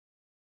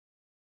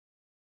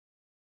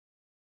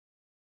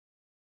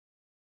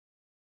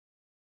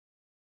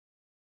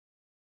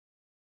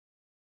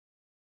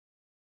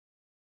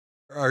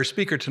Our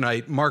speaker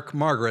tonight,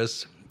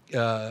 Margres,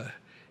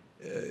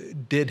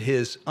 did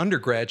his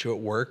undergraduate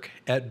work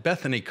at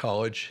Bethany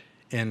College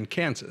in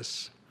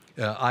Kansas.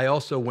 I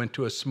also went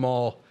to a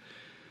small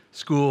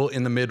school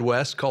in the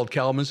Midwest called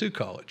Kalamazoo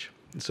College.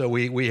 So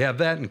we have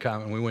that in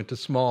common. We went to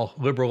small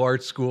liberal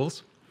arts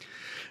schools.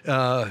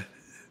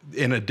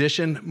 In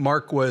addition,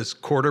 Mark was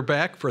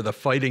quarterback for the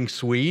Fighting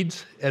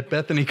Swedes at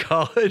Bethany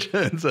College.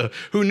 And so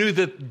who knew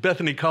that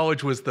Bethany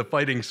College was the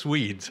Fighting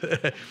Swedes?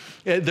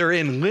 They're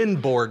in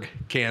Lindsborg,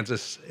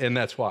 Kansas, and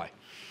that's why.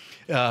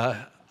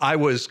 I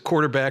was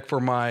quarterback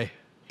for my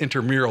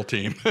intramural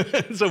team.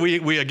 So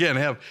we again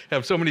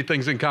have so many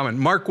things in common.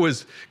 Mark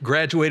was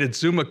graduated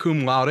summa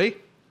cum laude.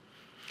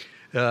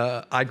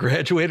 I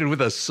graduated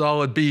with a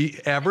solid B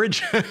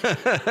average.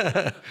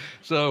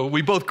 So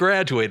we both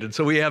graduated,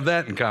 so we have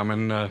that in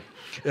common.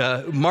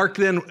 Mark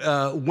then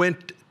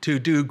went to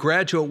do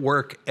graduate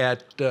work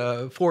at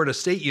Florida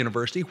State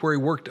University, where he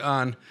worked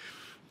on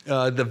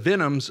the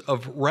venoms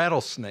of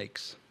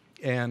rattlesnakes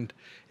and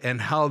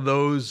how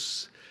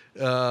those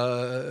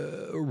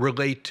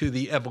relate to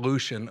the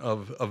evolution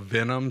of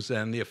venoms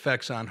and the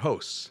effects on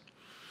hosts.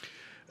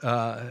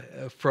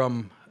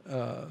 From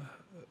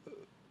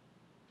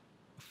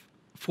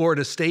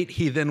Florida State,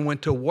 he then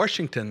went to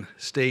Washington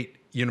State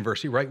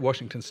University,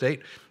 Washington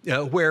State,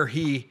 where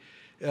he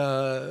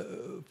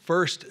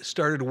first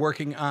started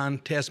working on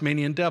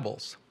Tasmanian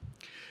devils.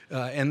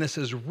 And this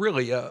is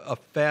really a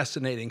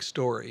fascinating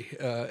story,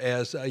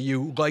 as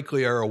you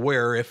likely are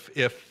aware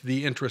if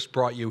the interest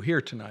brought you here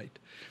tonight.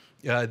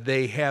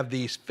 They have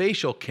these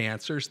facial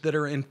cancers that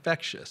are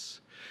infectious.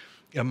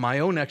 My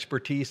own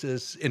expertise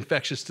is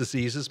infectious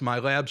diseases. My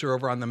labs are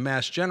over on the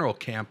Mass General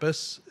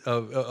campus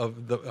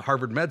of the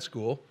Harvard Med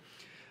School.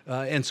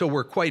 And so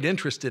we're quite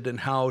interested in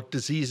how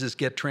diseases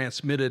get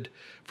transmitted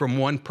from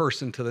one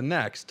person to the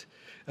next.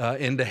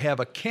 And to have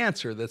a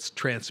cancer that's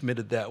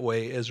transmitted that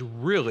way is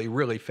really,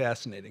 really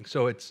fascinating.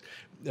 So it's,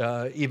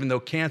 even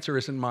though cancer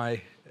isn't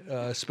my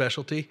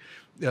specialty,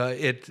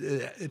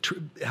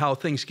 how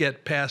things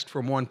get passed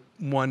from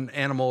one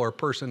animal or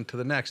person to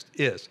the next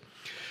is.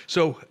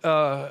 So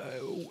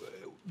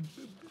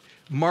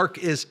Mark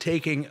is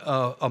taking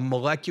a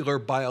molecular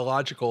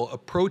biological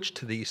approach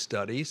to these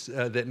studies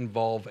that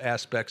involve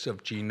aspects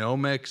of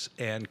genomics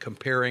and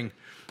comparing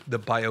the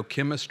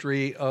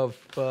biochemistry of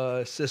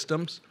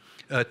systems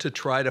to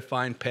try to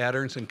find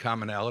patterns and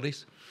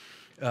commonalities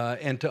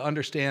and to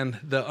understand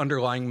the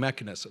underlying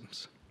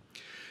mechanisms.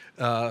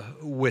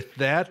 With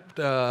that,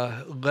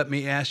 let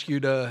me ask you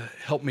to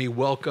help me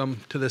welcome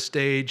to the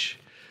stage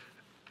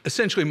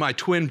essentially my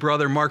twin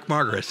brother,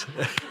 Margres.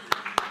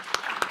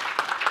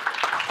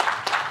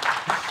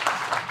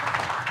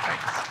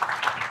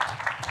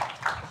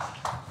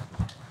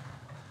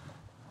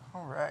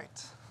 All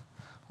right.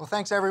 Well,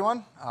 thanks,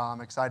 everyone.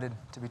 I'm excited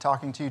to be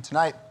talking to you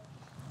tonight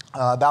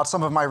about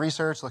some of my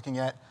research looking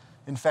at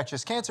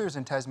infectious cancers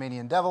in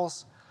Tasmanian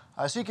devils.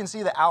 So you can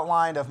see the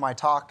outline of my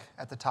talk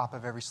at the top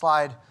of every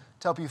slide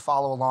to help you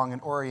follow along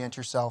and orient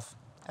yourself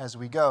as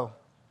we go.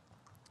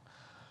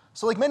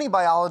 So like many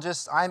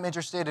biologists, I'm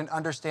interested in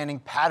understanding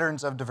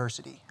patterns of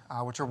diversity,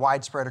 which are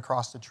widespread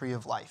across the tree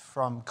of life,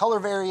 from color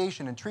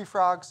variation in tree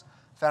frogs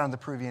found in the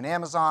Peruvian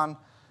Amazon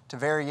to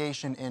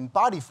variation in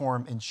body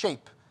form and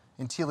shape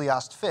in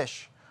teleost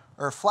fish,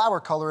 or flower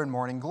color in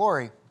morning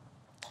glory.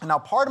 And now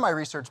part of my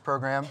research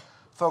program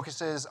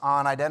focuses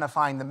on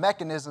identifying the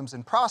mechanisms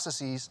and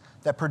processes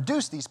that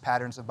produce these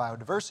patterns of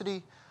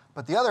biodiversity,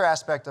 but the other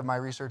aspect of my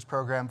research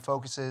program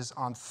focuses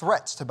on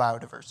threats to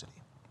biodiversity.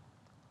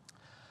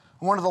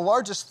 One of the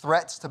largest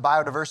threats to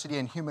biodiversity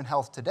and human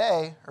health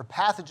today are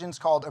pathogens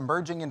called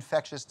emerging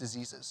infectious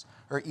diseases,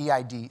 or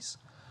EIDs.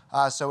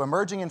 So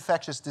emerging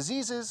infectious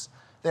diseases,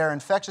 they're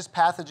infectious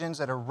pathogens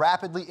that are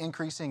rapidly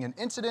increasing in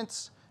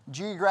incidence,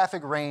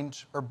 geographic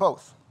range, or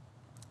both.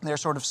 They're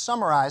sort of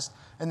summarized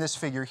in this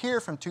figure here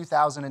from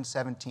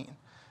 2017.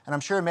 And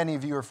I'm sure many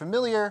of you are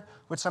familiar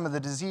with some of the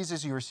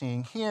diseases you are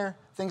seeing here,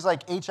 things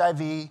like HIV,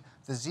 the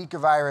Zika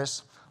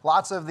virus,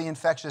 lots of the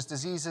infectious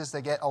diseases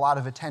that get a lot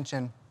of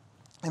attention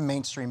in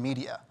mainstream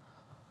media.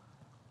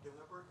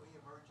 Deliberately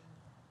emergent?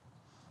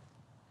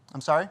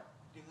 I'm sorry?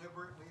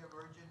 Deliberately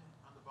emergent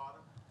on the bottom?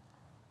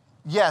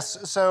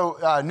 Yes,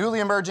 so newly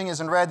emerging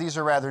is in red. These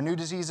are rather new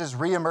diseases.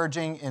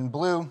 Re-emerging in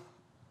blue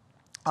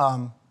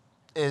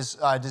is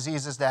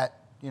diseases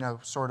that,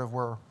 sort of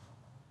were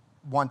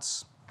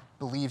once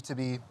believed to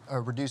be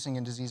reducing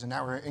in disease, and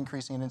now we're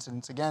increasing in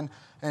incidence again.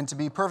 And to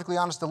be perfectly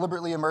honest,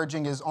 deliberately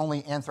emerging is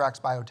only anthrax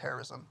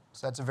bioterrorism.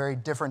 So that's a very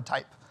different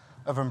type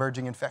of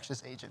emerging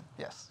infectious agent.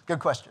 Yes, good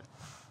question.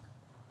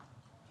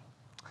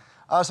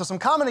 So some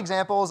common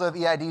examples of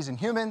EIDs in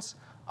humans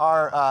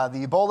are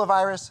the Ebola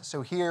virus.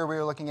 So here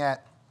we're looking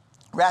at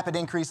rapid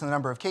increase in the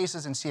number of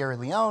cases in Sierra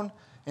Leone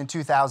in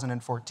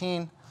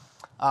 2014.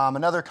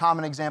 Another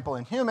common example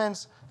in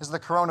humans is the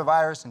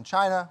coronavirus in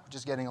China, which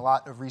is getting a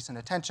lot of recent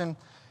attention.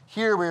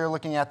 Here we are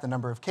looking at the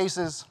number of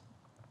cases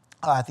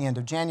at the end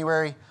of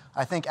January.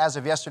 I think as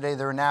of yesterday,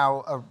 there are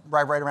now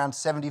right around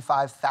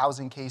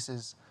 75,000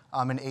 cases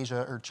in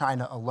Asia or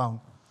China alone.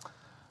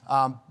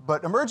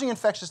 But emerging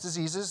infectious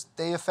diseases,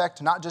 they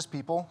affect not just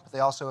people, but they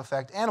also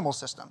affect animal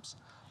systems.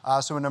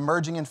 So an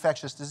emerging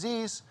infectious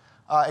disease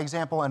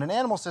example in an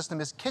animal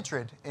system is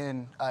chytrid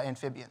in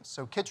amphibians.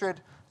 So chytrid,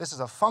 this is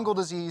a fungal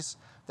disease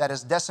that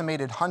has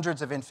decimated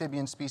hundreds of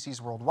amphibian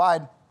species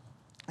worldwide.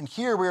 And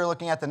here we are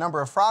looking at the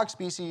number of frog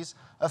species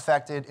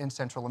affected in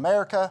Central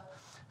America.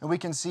 And we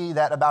can see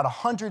that about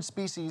 100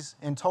 species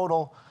in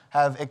total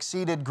have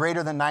exceeded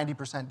greater than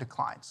 90%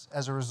 declines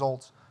as a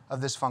result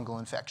of this fungal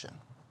infection.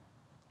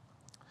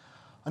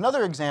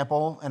 Another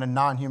example in a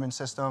non-human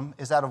system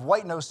is that of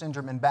white nose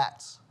syndrome in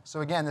bats.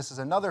 So again, this is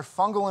another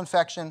fungal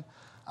infection.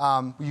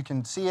 You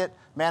can see it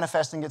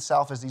manifesting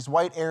itself as these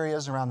white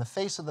areas around the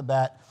face of the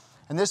bat.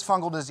 And this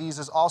fungal disease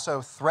is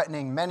also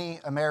threatening many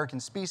American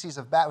species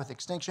of bat with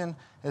extinction.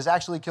 It has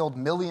actually killed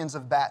millions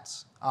of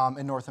bats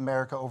in North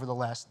America over the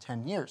last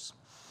 10 years.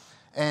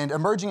 And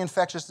emerging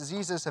infectious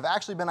diseases have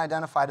actually been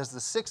identified as the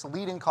 6th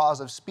leading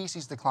cause of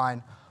species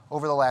decline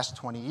over the last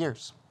 20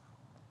 years.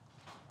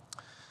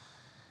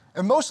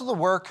 And most of the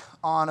work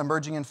on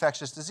emerging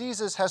infectious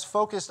diseases is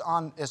focused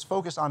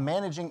on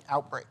managing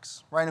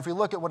outbreaks, right? And if we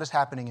look at what is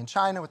happening in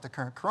China with the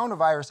current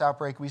coronavirus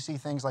outbreak, we see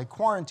things like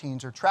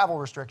quarantines or travel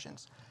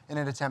restrictions in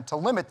an attempt to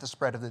limit the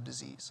spread of the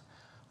disease.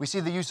 We see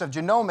the use of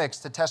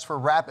genomics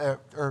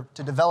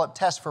to develop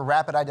tests for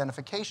rapid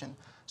identification,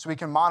 so we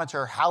can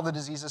monitor how the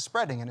disease is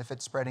spreading and if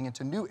it's spreading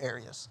into new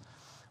areas.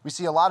 We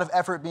see a lot of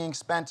effort being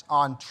spent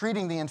on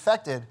treating the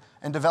infected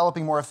and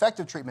developing more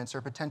effective treatments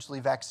or potentially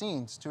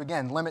vaccines to,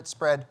 again, limit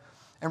spread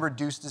and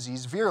reduce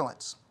disease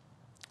virulence.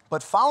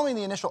 But following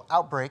the initial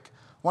outbreak,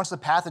 once the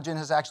pathogen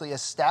has actually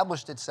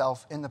established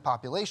itself in the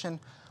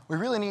population, we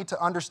really need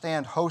to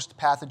understand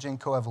host-pathogen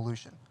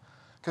coevolution.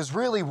 Because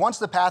really, once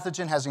the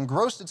pathogen has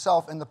engrossed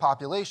itself in the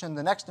population,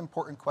 the next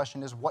important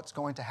question is what's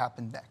going to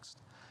happen next?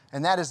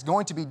 And that is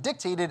going to be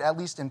dictated, at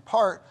least in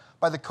part,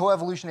 by the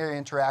coevolutionary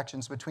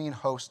interactions between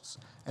hosts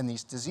and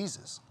these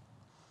diseases.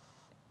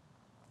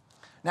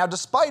 Now,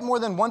 despite more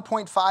than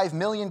 1.5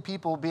 million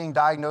people being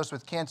diagnosed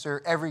with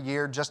cancer every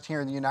year just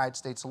here in the United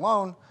States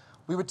alone,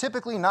 we would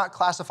typically not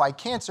classify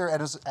cancer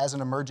as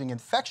an emerging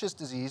infectious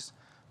disease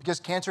because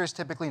cancer is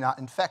typically not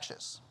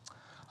infectious.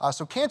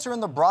 So cancer in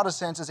the broadest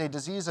sense is a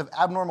disease of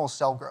abnormal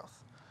cell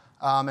growth.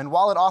 And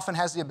while it often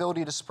has the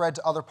ability to spread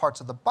to other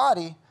parts of the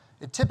body,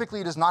 it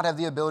typically does not have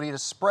the ability to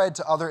spread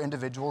to other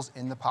individuals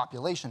in the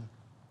population.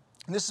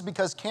 And this is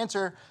because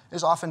cancer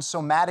is often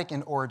somatic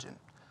in origin.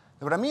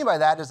 And what I mean by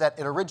that is that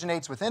it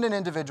originates within an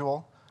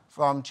individual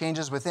from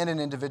changes within an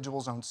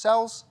individual's own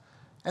cells,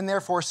 and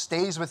therefore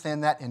stays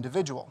within that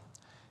individual.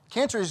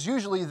 Cancer is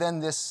usually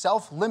then this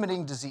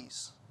self-limiting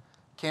disease.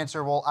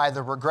 Cancer will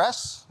either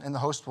regress and the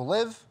host will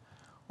live,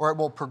 or it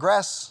will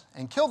progress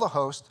and kill the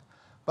host,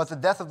 but the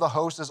death of the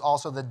host is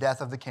also the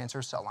death of the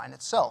cancer cell line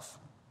itself.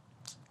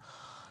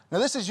 Now,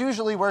 this is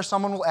usually where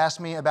someone will ask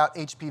me about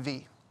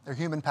HPV, or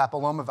human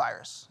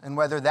papillomavirus, and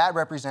whether that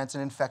represents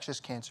an infectious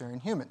cancer in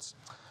humans.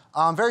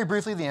 Very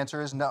briefly, the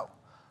answer is no.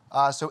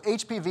 So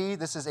HPV,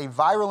 this is a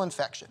viral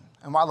infection.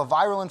 And while a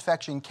viral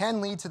infection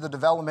can lead to the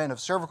development of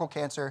cervical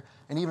cancer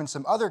and even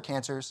some other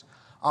cancers,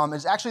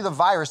 it's actually the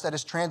virus that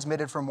is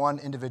transmitted from one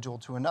individual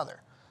to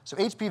another. So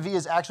HPV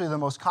is actually the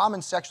most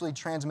common sexually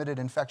transmitted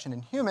infection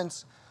in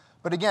humans.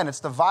 But again, it's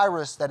the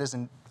virus that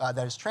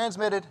is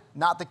transmitted,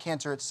 not the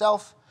cancer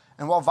itself.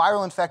 And while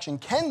viral infection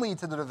can lead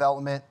to the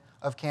development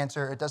of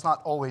cancer, it does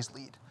not always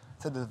lead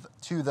to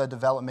the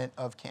development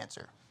of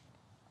cancer.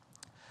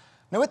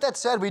 Now, with that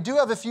said, we do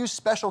have a few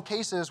special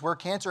cases where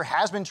cancer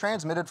has been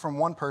transmitted from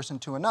one person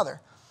to another.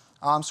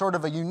 Sort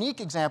of a unique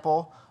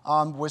example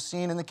was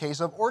seen in the case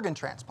of organ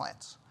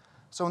transplants.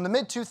 So in the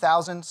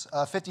mid-2000s,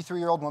 a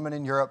 53-year-old woman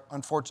in Europe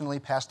unfortunately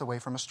passed away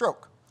from a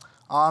stroke.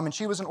 And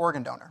she was an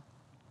organ donor.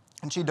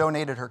 And she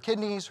donated her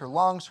kidneys, her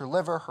lungs, her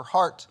liver, her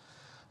heart.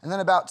 And then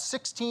about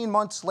 16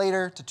 months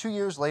later to 2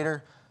 years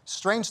later,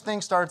 strange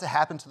things started to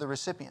happen to the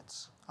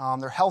recipients.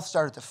 Their health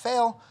started to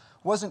fail.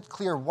 Wasn't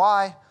clear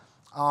why.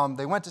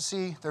 They went to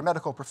see their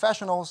medical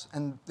professionals,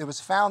 and it was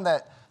found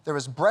that there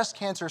was breast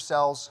cancer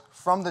cells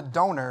from the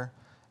donor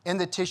in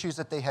the tissues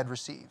that they had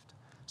received.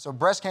 So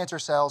breast cancer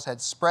cells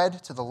had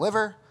spread to the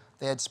liver,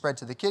 they had spread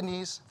to the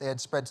kidneys, they had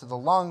spread to the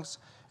lungs,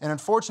 and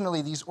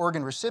unfortunately, these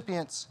organ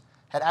recipients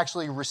had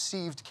actually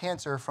received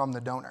cancer from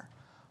the donor.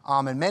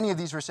 And many of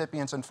these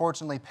recipients,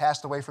 unfortunately,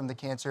 passed away from the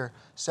cancer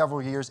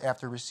several years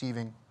after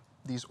receiving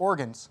these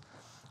organs.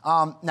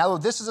 Now,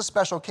 this is a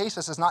special case.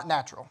 This is not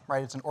natural,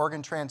 right? It's an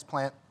organ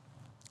transplant.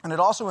 And it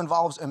also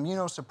involves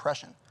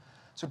immunosuppression.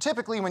 So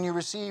typically, when you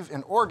receive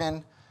an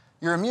organ,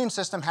 your immune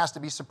system has to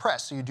be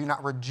suppressed, so you do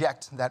not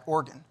reject that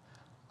organ.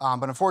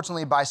 But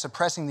unfortunately, by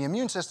suppressing the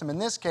immune system in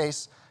this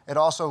case, it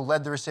also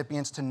led the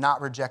recipients to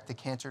not reject the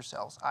cancer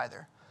cells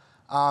either.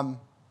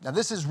 Now,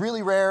 this is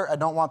really rare. I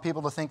don't want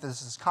people to think that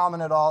this is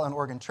common at all in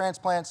organ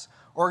transplants.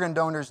 Organ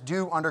donors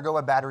do undergo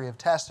a battery of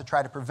tests to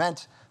try to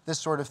prevent this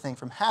sort of thing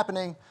from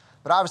happening.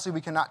 But obviously, we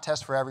cannot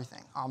test for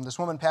everything. This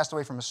woman passed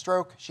away from a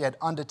stroke. She had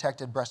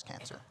undetected breast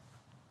cancer.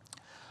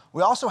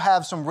 We also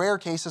have some rare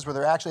cases where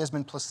there actually has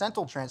been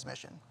placental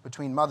transmission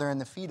between mother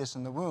and the fetus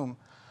in the womb,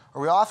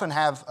 Or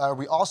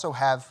we also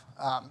have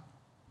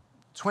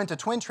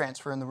twin-to-twin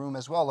transfer in the room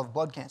as well of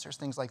blood cancers,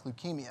 things like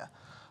leukemia.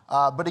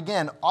 But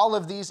again, all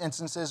of these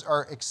instances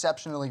are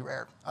exceptionally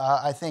rare.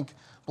 I think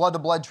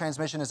blood-to-blood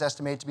transmission is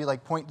estimated to be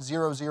like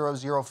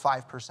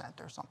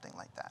 0.0005% or something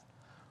like that.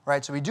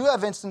 Right? So we do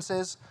have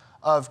instances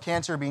of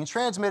cancer being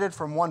transmitted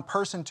from one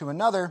person to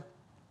another,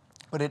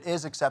 but it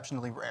is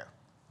exceptionally rare.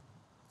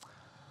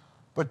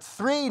 But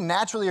 3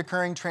 naturally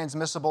occurring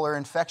transmissible or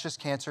infectious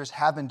cancers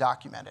have been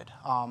documented.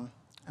 And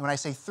when I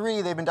say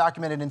 3, they've been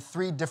documented in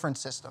 3 different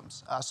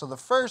systems. So the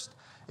first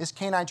is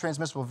canine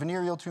transmissible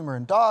venereal tumor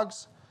in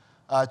dogs,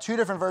 2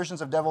 different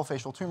versions of devil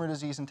facial tumor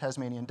disease in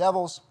Tasmanian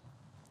devils,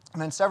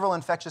 and then several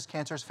infectious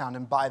cancers found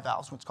in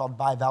bivalves, what's called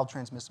bivalve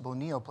transmissible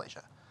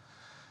neoplasia.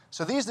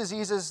 So these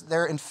diseases,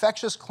 they're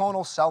infectious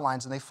clonal cell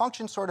lines, and they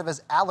function sort of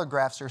as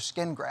allografts or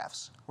skin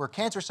grafts, where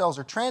cancer cells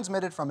are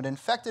transmitted from an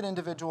infected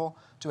individual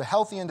to a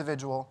healthy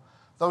individual.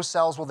 Those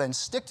cells will then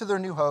stick to their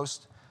new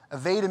host,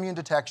 evade immune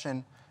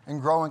detection,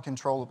 and grow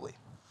uncontrollably.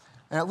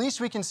 And at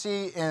least we can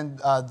see in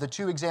the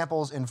 2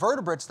 examples in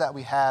vertebrates that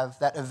we have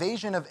that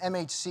evasion of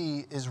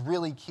MHC is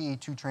really key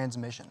to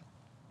transmission.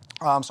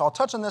 So I'll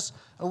touch on this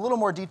in a little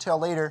more detail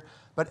later,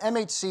 but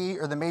MHC,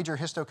 or the major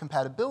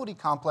histocompatibility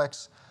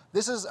complex,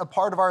 this is a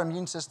part of our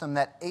immune system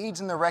that aids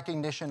in the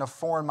recognition of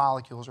foreign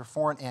molecules or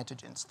foreign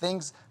antigens,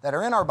 things that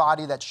are in our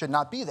body that should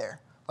not be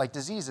there, like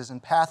diseases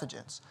and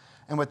pathogens.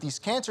 And what these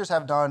cancers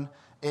have done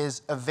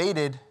is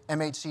evaded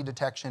MHC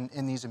detection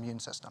in these immune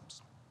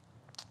systems.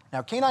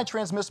 Now, canine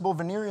transmissible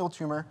venereal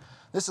tumor,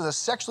 this is a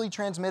sexually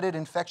transmitted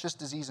infectious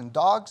disease in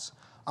dogs.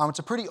 It's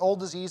a pretty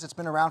old disease. It's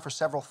been around for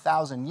several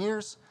thousand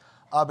years.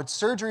 But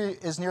surgery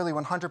is nearly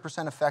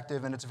 100%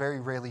 effective, and it's very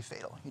rarely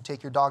fatal. You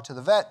take your dog to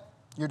the vet,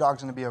 your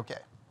dog's going to be OK.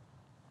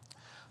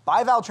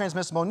 Bivalve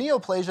transmissible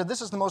neoplasia,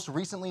 this is the most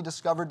recently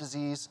discovered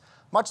disease.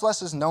 Much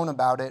less is known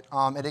about it.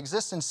 It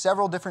exists in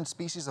several different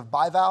species of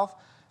bivalve.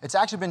 It's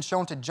actually been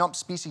shown to jump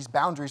species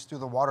boundaries through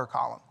the water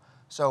column.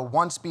 So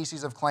one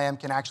species of clam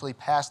can actually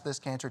pass this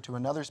cancer to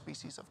another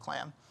species of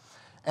clam.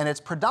 And it's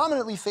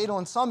predominantly fatal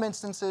in some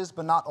instances,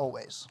 but not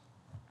always.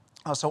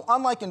 So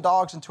unlike in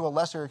dogs and to a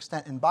lesser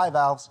extent in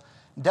bivalves,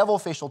 devil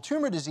facial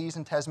tumor disease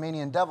in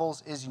Tasmanian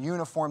devils is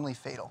uniformly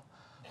fatal.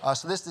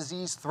 So this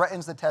disease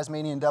threatens the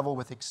Tasmanian devil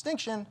with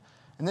extinction,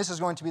 and this is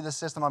going to be the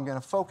system I'm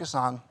going to focus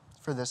on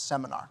for this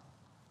seminar.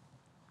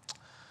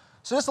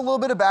 So just a little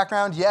bit of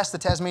background. Yes, the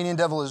Tasmanian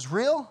devil is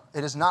real.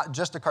 It is not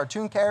just a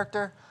cartoon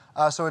character.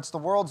 So it's the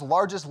world's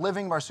largest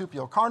living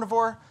marsupial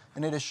carnivore,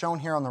 and it is shown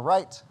here on the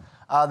right.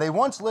 They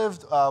once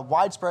lived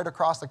widespread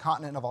across the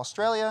continent of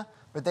Australia,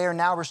 but they are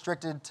now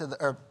restricted to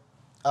the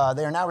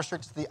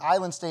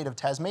island state of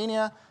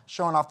Tasmania,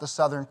 shown off the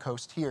southern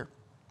coast here.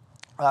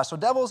 So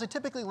devils, they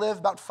typically live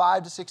about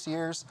 5 to 6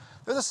 years.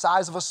 They're the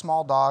size of a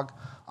small dog,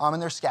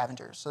 and they're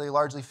scavengers. So they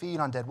largely feed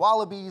on dead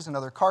wallabies and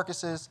other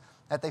carcasses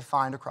that they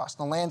find across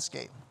the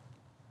landscape.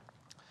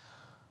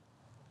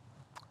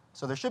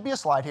 So there should be a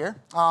slide here.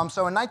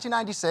 So in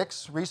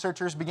 1996,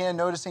 researchers began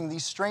noticing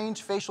these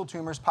strange facial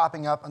tumors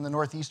popping up on the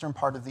northeastern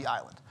part of the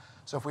island.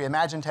 So if we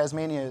imagine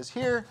Tasmania is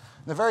here,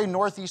 in the very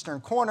northeastern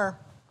corner,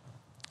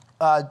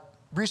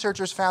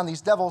 researchers found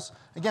these devils,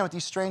 again, with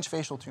these strange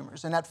facial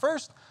tumors. And at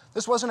first,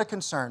 this wasn't a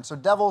concern. So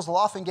devils will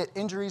often get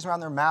injuries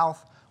around their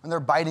mouth when they're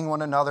biting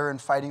one another and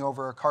fighting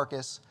over a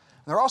carcass.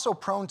 And they're also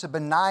prone to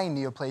benign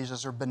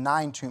neoplasias or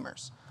benign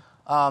tumors.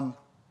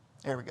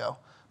 There we go.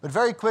 But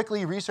very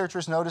quickly,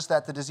 researchers noticed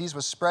that the disease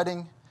was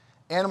spreading.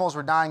 Animals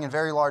were dying in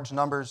very large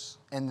numbers,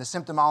 and the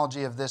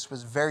symptomology of this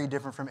was very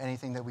different from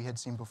anything that we had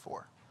seen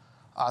before.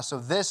 So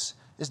this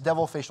is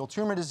devil facial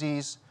tumor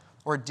disease,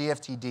 or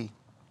DFTD.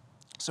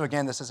 So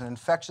again, this is an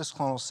infectious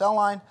clonal cell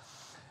line.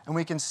 And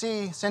we can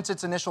see, since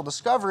its initial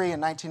discovery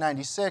in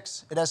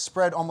 1996, it has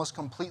spread almost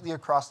completely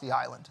across the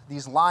island.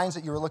 These lines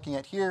that you were looking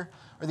at here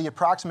are the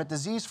approximate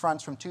disease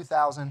fronts from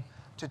 2000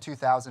 to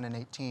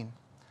 2018.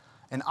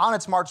 And on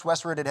its march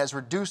westward, it has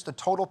reduced the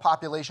total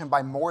population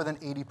by more than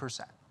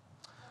 80%.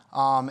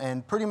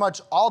 And pretty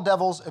much all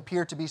devils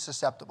appear to be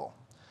susceptible.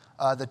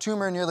 The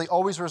tumor nearly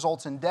always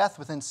results in death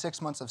within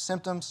 6 months of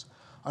symptoms.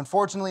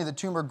 Unfortunately, the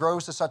tumor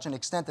grows to such an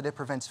extent that it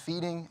prevents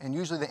feeding, and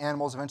usually the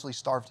animals eventually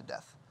starve to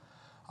death.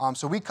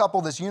 So we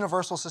couple this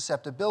universal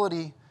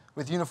susceptibility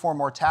with uniform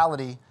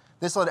mortality.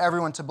 This led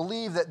everyone to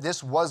believe that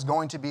this was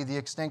going to be the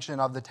extinction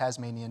of the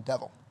Tasmanian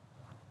devil.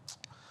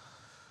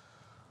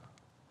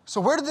 So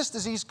where did this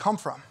disease come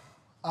from?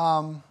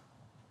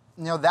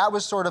 That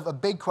was sort of a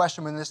big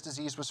question when this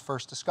disease was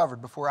first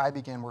discovered, before I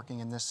began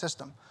working in this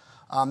system.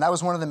 That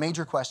was one of the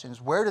major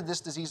questions. Where did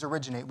this disease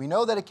originate? We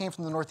know that it came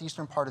from the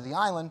northeastern part of the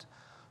island,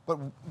 but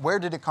where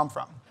did it come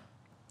from?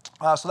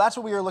 So that's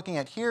what we are looking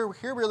at here.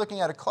 Here we're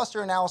looking at a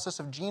cluster analysis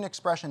of gene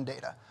expression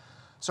data.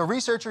 So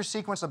researchers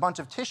sequenced a bunch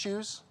of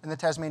tissues in the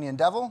Tasmanian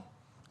devil,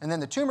 and then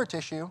the tumor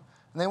tissue,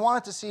 and they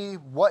wanted to see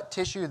what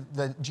tissue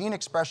the gene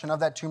expression of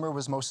that tumor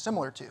was most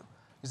similar to,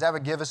 because that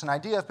would give us an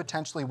idea of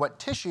potentially what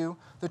tissue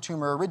the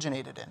tumor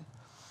originated in.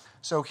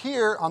 So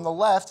here on the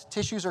left,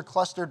 tissues are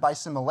clustered by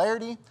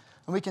similarity.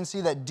 And we can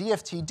see that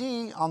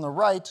DFTD on the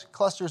right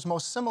clusters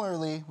most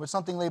similarly with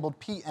something labeled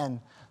PN.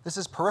 This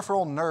is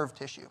peripheral nerve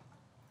tissue.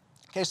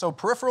 Okay, so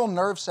peripheral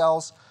nerve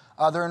cells,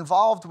 they're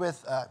involved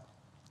with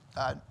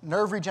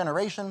nerve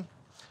regeneration. And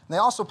they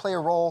also play a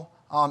role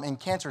in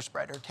cancer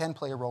spread, or can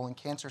play a role in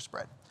cancer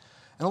spread.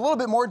 And a little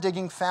bit more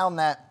digging found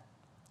that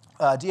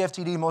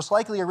DFTD most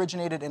likely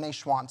originated in a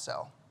Schwann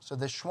cell. So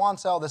this Schwann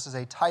cell, this is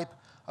a type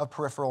of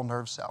peripheral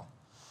nerve cell.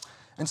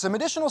 And some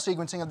additional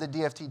sequencing of the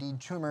DFTD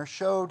tumor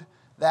showed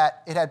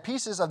that it had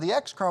pieces of the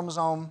X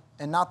chromosome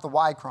and not the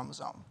Y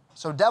chromosome.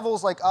 So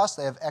devils like us,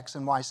 they have X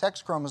and Y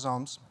sex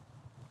chromosomes.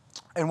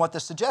 And what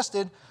this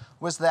suggested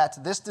was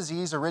that this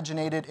disease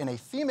originated in a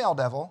female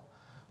devil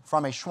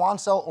from a Schwann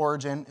cell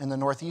origin in the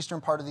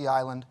northeastern part of the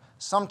island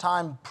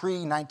sometime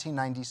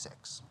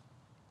pre-1996.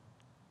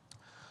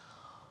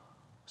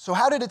 So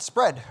how did it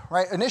spread,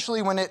 right?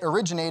 Initially, when it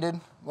originated,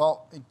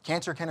 well,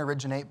 cancer can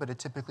originate, but it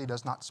typically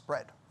does not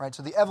spread, right?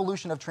 So the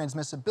evolution of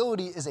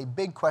transmissibility is a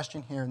big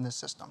question here in this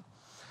system.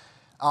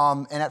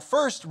 And at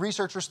first,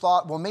 researchers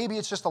thought, well, maybe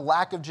it's just a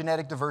lack of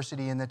genetic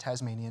diversity in the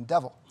Tasmanian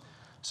devil.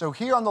 So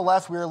here on the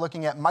left, we are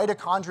looking at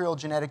mitochondrial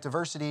genetic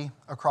diversity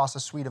across a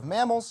suite of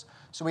mammals.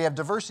 So we have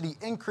diversity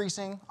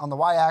increasing on the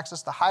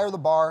y-axis. The higher the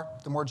bar,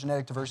 the more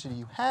genetic diversity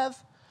you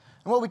have.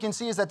 And what we can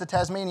see is that the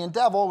Tasmanian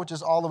devil, which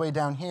is all the way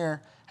down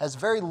here, has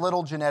very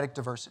little genetic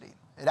diversity.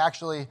 It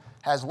actually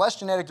has less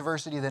genetic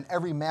diversity than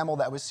every mammal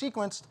that was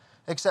sequenced,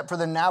 except for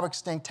the now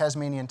extinct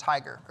Tasmanian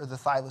tiger, or the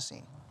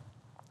thylacine.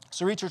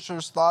 So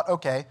researchers thought,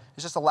 okay,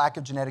 it's just a lack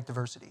of genetic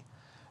diversity.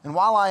 And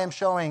while I am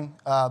showing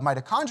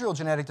mitochondrial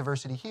genetic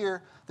diversity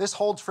here, this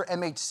holds for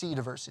MHC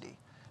diversity.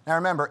 Now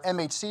remember,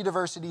 MHC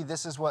diversity,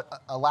 this is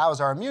what allows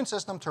our immune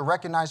system to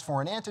recognize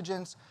foreign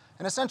antigens.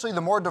 And essentially,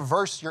 the more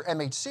diverse your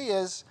MHC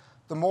is,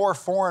 the more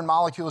foreign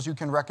molecules you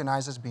can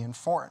recognize as being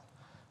foreign.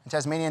 And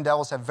Tasmanian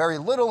devils have very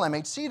little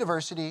MHC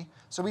diversity,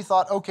 so we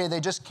thought, okay, they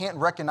just can't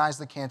recognize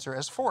the cancer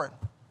as foreign.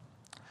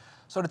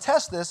 So to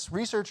test this,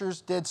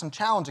 researchers did some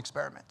challenge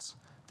experiments.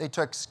 They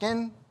took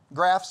skin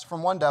grafts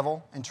from one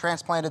devil and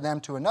transplanted them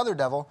to another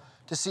devil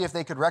to see if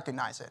they could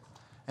recognize it.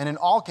 And in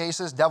all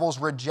cases, devils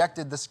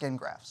rejected the skin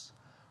grafts.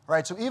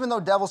 Right? So even though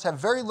devils have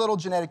very little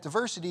genetic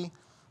diversity,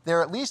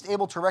 they're at least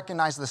able to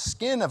recognize the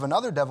skin of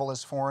another devil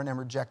as foreign and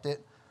reject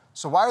it.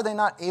 So why are they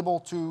not able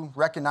to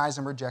recognize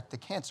and reject the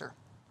cancer?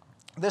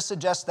 This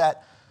suggests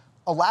that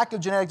a lack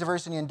of genetic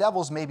diversity in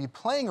devils may be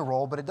playing a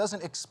role, but it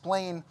doesn't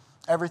explain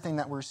everything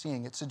that we're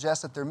seeing. It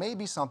suggests that there may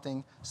be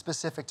something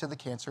specific to the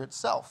cancer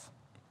itself.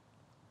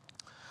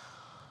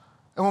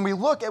 And when we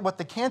look at what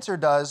the cancer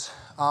does,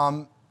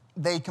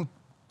 they can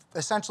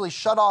essentially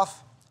shut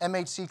off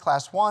MHC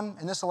class 1,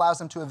 and this allows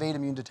them to evade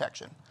immune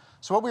detection.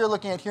 So what we are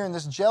looking at here in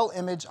this gel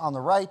image on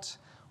the right,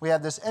 we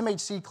have this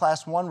MHC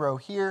class 1 row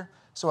here.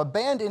 So a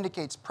band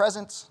indicates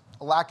presence,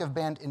 a lack of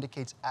band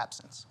indicates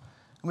absence.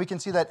 And we can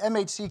see that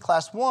MHC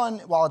class 1,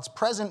 while it's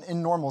present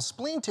in normal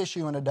spleen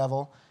tissue in a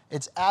devil,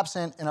 it's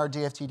absent in our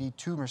DFTD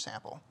tumor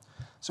sample.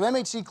 So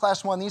MHC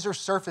class 1, these are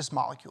surface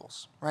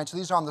molecules, right? So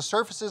these are on the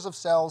surfaces of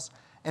cells,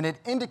 and it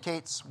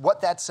indicates what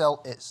that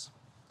cell is.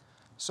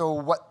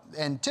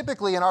 And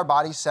typically in our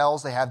body,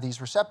 cells, they have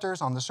these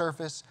receptors on the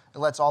surface. It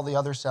lets all the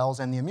other cells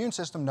and the immune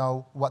system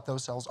know what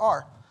those cells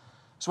are.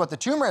 So what the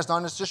tumor has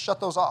done is just shut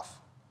those off,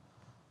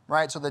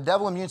 right? So the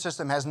devil immune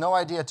system has no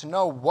idea to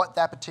know what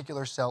that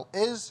particular cell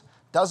is,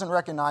 doesn't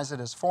recognize it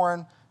as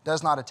foreign,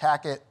 does not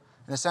attack it,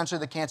 and essentially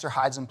the cancer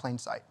hides in plain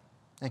sight.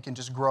 It can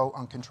just grow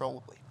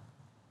uncontrollably.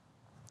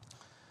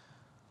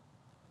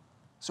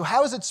 So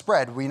how is it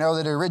spread? We know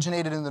that it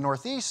originated in the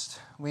Northeast.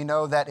 We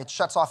know that it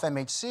shuts off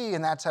MHC,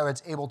 and that's how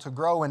it's able to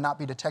grow and not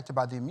be detected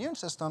by the immune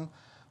system.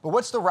 But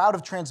what's the route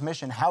of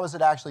transmission? How is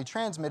it actually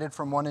transmitted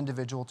from one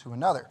individual to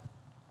another?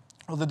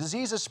 Well, the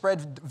disease is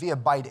spread via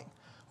biting,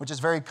 which is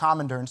very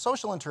common during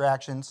social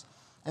interactions,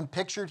 and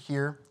pictured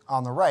here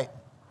on the right.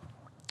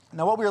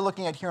 Now, what we are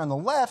looking at here on the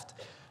left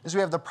is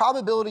we have the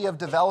probability of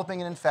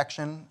developing an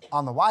infection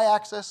on the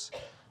y-axis,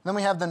 and then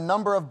we have the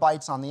number of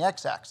bites on the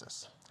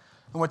x-axis.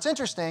 And what's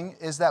interesting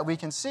is that we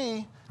can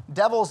see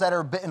devils that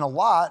are bitten a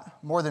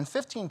lot, more than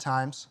 15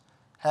 times,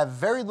 have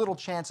very little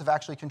chance of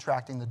actually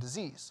contracting the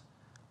disease,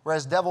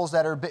 whereas devils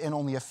that are bitten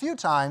only a few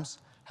times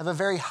have a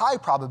very high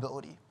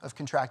probability of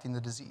contracting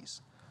the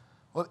disease.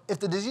 Well, if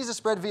the disease is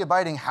spread via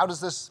biting, how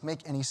does this make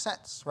any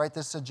sense, right?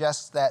 This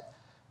suggests that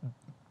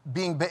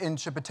being bitten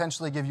should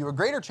potentially give you a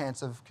greater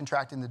chance of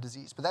contracting the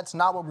disease, but that's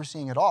not what we're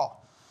seeing at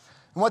all.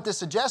 And what this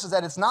suggests is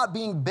that it's not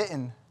being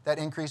bitten that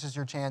increases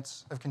your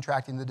chance of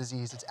contracting the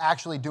disease. It's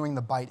actually doing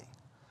the biting.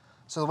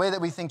 So the way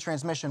that we think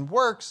transmission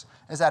works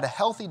is that a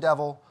healthy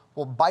devil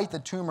will bite the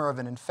tumor of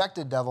an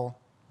infected devil.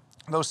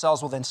 Those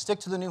cells will then stick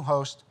to the new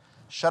host,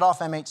 shut off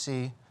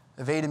MHC,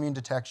 evade immune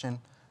detection,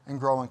 and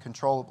grow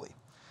uncontrollably.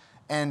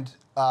 And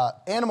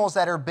animals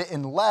that are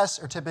bitten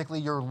less are typically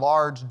your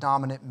large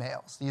dominant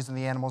males. These are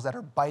the animals that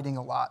are biting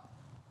a lot.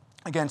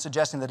 Again,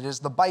 suggesting that it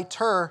is the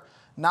biter,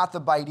 not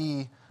the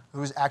bitee,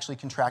 who's actually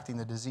contracting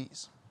the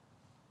disease.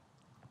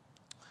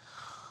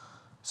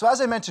 So as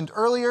I mentioned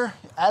earlier,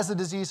 as the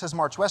disease has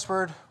marched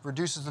westward,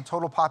 reduces the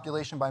total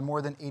population by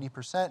more than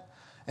 80%,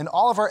 and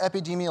all of our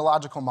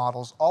epidemiological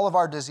models, all of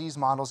our disease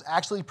models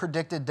actually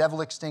predicted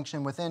devil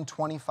extinction within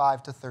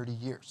 25 to 30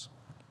 years.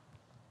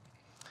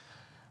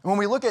 And when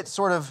we look at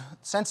sort of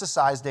census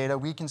size data,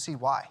 we can see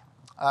why.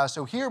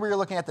 So here we are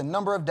looking at the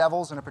number of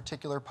devils in a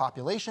particular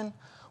population.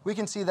 We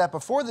can see that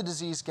before the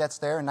disease gets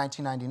there in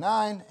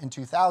 1999 and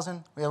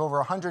 2000, we have over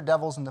 100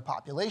 devils in the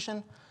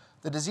population.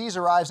 The disease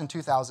arrives in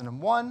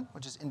 2001,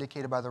 which is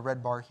indicated by the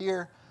red bar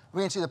here.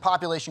 We can see the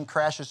population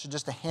crashes to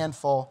just a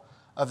handful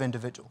of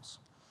individuals.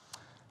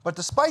 But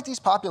despite these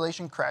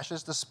population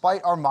crashes,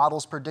 despite our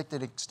models'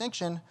 predicted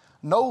extinction,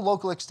 no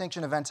local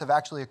extinction events have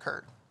actually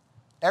occurred.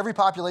 Every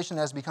population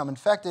that has become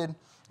infected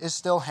is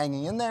still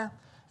hanging in there,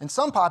 and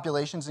some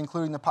populations,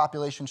 including the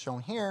population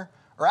shown here,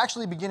 are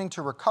actually beginning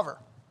to recover.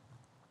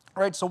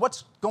 All right, so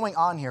what's going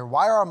on here?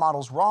 Why are our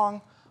models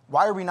wrong?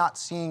 Why are we not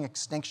seeing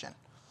extinction?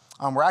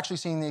 We're actually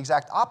seeing the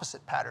exact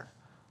opposite pattern,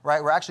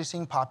 right? We're actually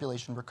seeing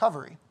population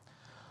recovery.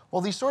 Well,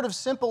 these sort of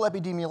simple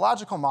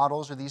epidemiological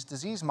models, or these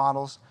disease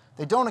models,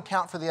 they don't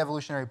account for the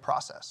evolutionary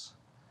process.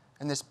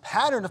 And this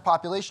pattern of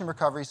population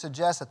recovery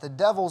suggests that the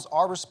devils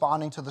are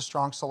responding to the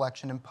strong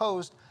selection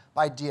imposed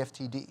by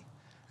DFTD.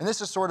 And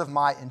this is sort of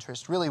my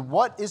interest, really.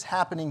 What is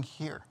happening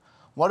here?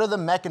 What are the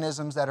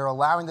mechanisms that are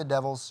allowing the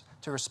devils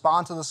to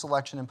respond to the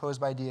selection imposed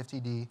by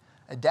DFTD,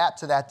 adapt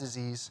to that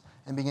disease,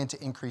 and begin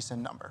to increase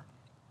in number?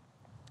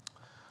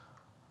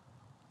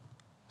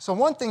 So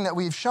one thing that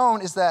we've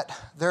shown is that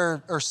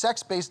there are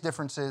sex-based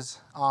differences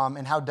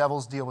in how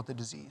devils deal with the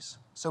disease.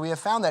 So we have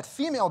found that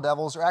female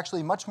devils are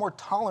actually much more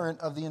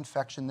tolerant of the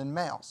infection than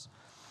males.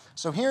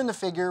 So here in the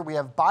figure, we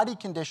have body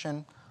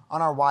condition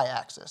on our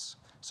y-axis.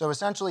 So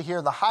essentially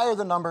here, the higher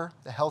the number,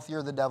 the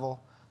healthier the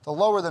devil. The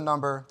lower the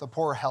number, the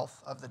poorer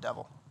health of the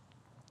devil.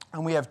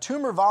 And we have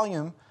tumor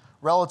volume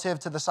relative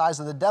to the size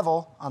of the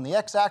devil on the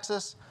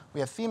x-axis. We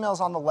have females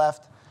on the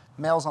left,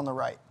 males on the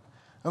right.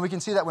 And we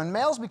can see that when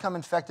males become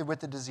infected with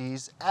the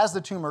disease, as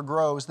the tumor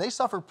grows, they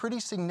suffer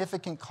pretty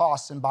significant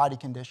costs in body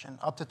condition,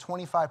 up to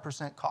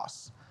 25%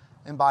 costs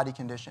in body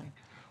condition.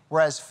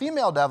 Whereas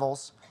female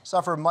devils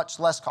suffer much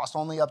less cost,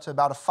 only up to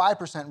about a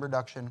 5%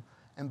 reduction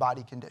in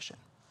body condition.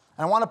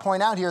 And I want to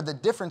point out here the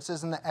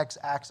differences in the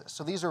x-axis.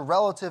 So these are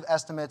relative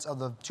estimates of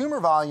the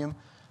tumor volume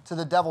to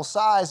the devil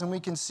size, and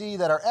we can see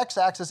that our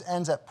x-axis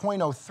ends at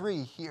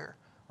 0.03 here,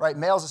 right?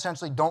 Males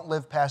essentially don't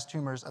live past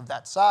tumors of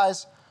that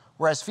size,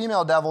 whereas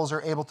female devils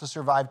are able to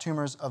survive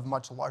tumors of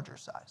much larger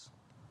size.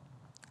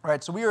 All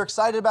right, so we are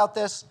excited about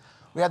this.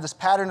 We have this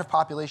pattern of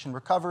population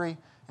recovery,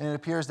 and it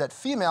appears that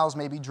females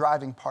may be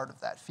driving part of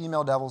that.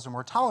 Female devils are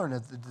more tolerant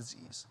of the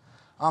disease.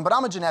 But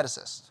I'm a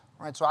geneticist,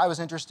 right? So I was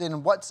interested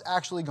in what's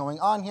actually going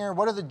on here.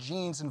 What are the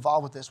genes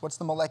involved with this? What's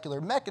the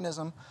molecular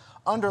mechanism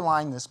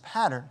underlying this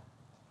pattern?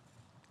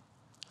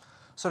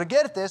 So to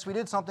get at this, we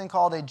did something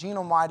called a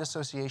genome-wide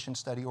association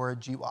study, or a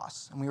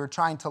GWAS. And we were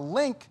trying to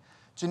link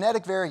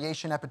genetic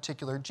variation at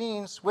particular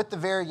genes with the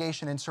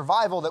variation in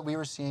survival that we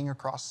were seeing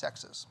across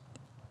sexes.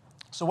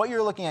 So what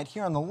you're looking at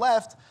here on the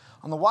left,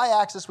 on the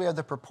y-axis, we have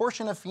the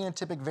proportion of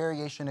phenotypic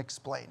variation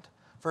explained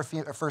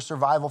for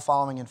survival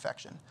following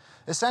infection.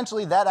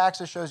 Essentially, that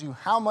axis shows you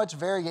how much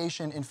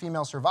variation in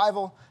female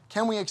survival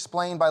can we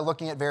explain by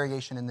looking at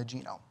variation in the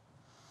genome.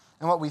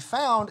 And what we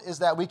found is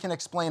that we can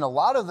explain a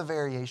lot of the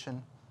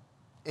variation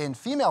in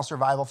female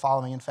survival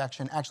following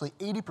infection, actually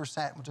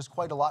 80%, which is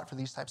quite a lot for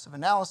these types of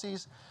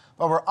analyses,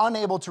 but we're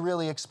unable to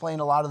really explain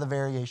a lot of the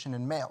variation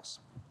in males.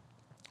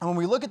 And when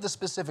we look at the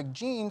specific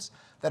genes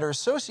that are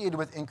associated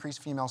with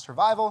increased female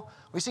survival,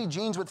 we see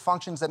genes with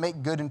functions that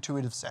make good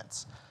intuitive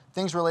sense.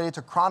 Things related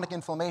to chronic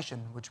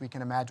inflammation, which we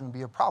can imagine would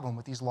be a problem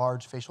with these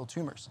large facial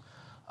tumors.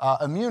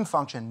 Immune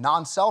function,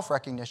 non-self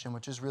recognition,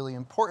 which is really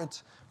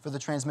important for the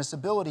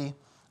transmissibility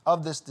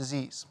of this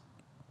disease.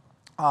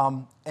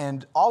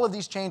 And all of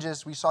these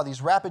changes, we saw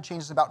these rapid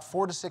changes in about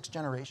 4 to 6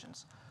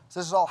 generations. So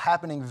this is all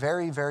happening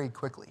very, very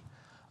quickly.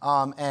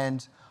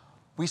 And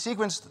we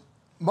sequenced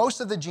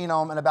most of the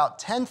genome, and about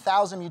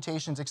 10,000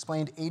 mutations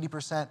explained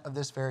 80% of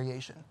this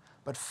variation.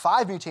 But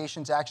 5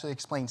 mutations actually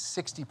explain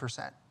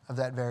 60% of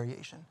that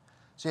variation.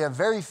 So you have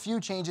very few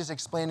changes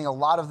explaining a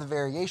lot of the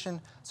variation,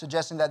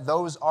 suggesting that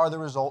those are the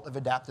result of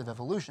adaptive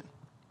evolution.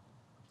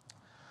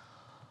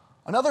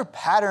 Another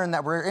pattern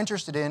that we're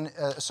interested in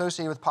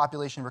associated with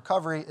population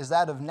recovery is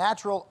that of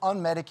natural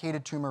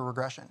unmedicated tumor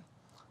regression.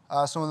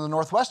 So in the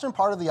northwestern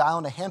part of the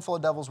island, a handful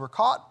of devils were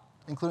caught,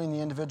 including the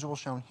individual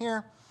shown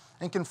here,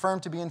 and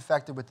confirmed to be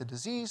infected with the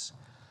disease.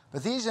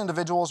 But these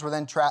individuals were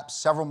then trapped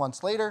several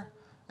months later,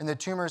 and the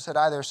tumors had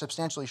either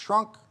substantially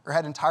shrunk or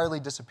had entirely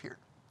disappeared.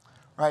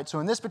 Right,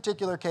 so in this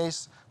particular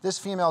case, this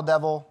female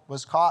devil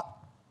was caught.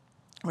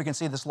 We can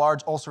see this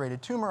large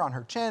ulcerated tumor on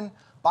her chin.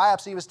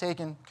 Biopsy was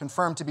taken,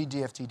 confirmed to be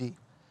DFTD.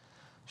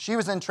 She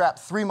was then trapped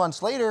 3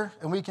 months later,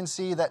 and we can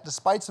see that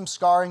despite some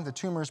scarring, the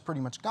tumor is pretty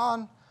much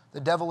gone. The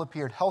devil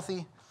appeared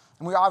healthy.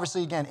 And we're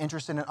obviously, again,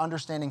 interested in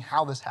understanding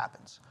how this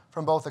happens,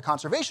 from both a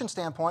conservation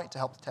standpoint to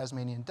help the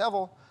Tasmanian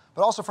devil,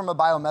 but also from a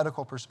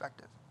biomedical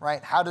perspective.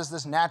 right? How does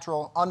this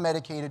natural,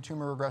 unmedicated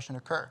tumor regression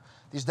occur?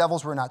 These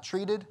devils were not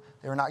treated.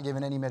 They were not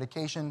given any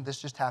medication. This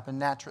just happened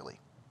naturally.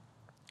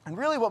 And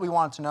really what we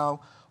wanted to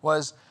know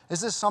was, is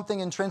this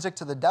something intrinsic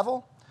to the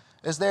devil?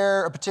 Is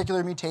there a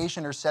particular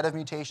mutation or set of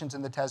mutations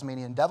in the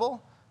Tasmanian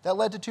devil that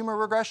led to tumor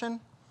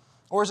regression?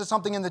 Or is it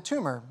something in the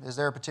tumor? Is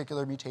there a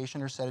particular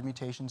mutation or set of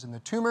mutations in the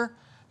tumor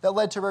that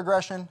led to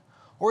regression?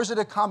 Or is it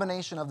a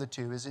combination of the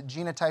two? Is it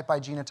genotype by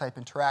genotype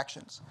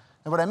interactions?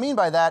 And what I mean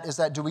by that is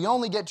that do we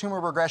only get tumor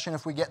regression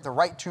if we get the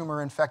right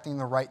tumor infecting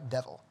the right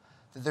devil?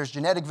 That there's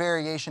genetic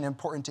variation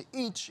important to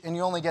each, and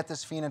you only get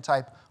this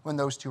phenotype when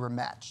those two are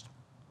matched.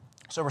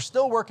 So we're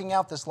still working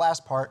out this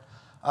last part.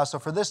 So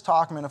for this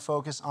talk, I'm going to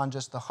focus on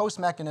just the host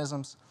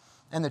mechanisms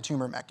and the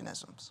tumor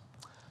mechanisms.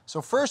 So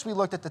first, we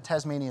looked at the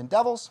Tasmanian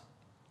devils.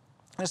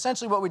 And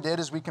essentially what we did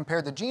is we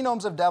compared the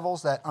genomes of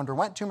devils that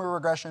underwent tumor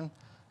regression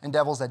and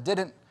devils that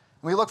didn't. And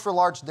we looked for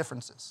large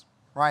differences,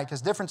 right?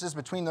 Because differences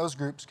between those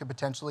groups could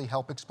potentially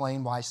help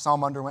explain why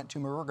some underwent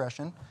tumor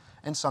regression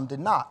and some did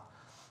not.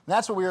 And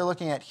that's what we are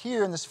looking at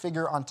here in this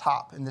figure on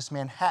top, in this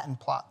Manhattan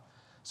plot.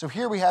 So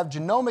here we have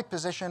genomic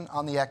position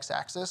on the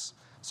x-axis.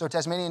 So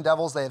Tasmanian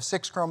devils, they have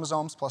 6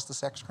 chromosomes plus the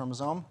sex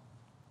chromosome.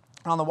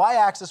 And on the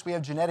y-axis, we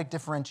have genetic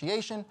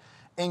differentiation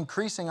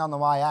increasing on the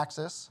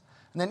y-axis.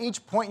 And then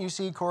each point you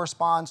see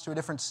corresponds to a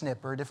different SNP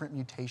or a different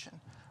mutation,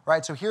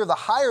 right? So here, the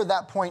higher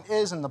that point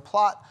is in the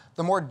plot,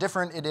 the more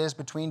different it is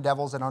between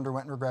devils that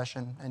underwent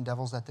regression and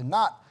devils that did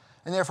not,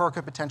 and therefore it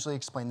could potentially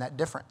explain that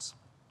difference.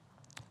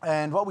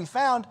 And what we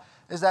found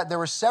is that there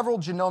were several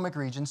genomic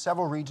regions,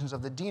 several regions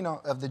of the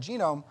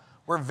genome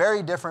were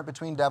very different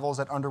between devils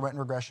that underwent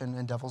regression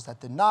and devils that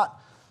did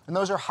not. And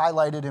those are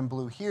highlighted in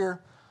blue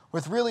here,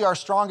 with really our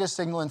strongest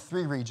signal in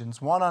 3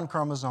 regions, one on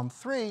chromosome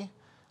 3,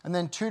 and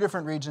then 2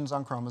 different regions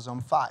on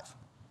chromosome 5.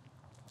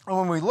 And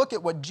when we look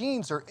at what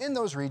genes are in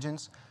those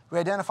regions, we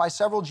identify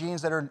several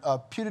genes that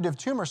are putative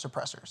tumor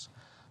suppressors.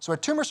 So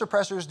what tumor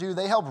suppressors do,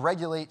 they help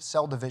regulate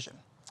cell division.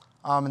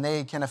 And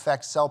they can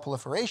affect cell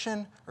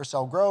proliferation or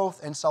cell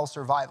growth and cell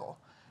survival.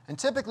 And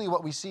typically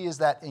what we see is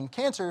that in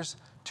cancers,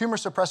 tumor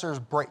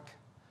suppressors break.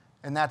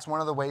 And that's one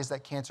of the ways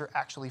that cancer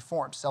actually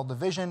forms. Cell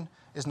division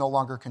is no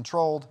longer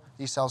controlled.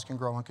 These cells can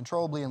grow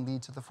uncontrollably and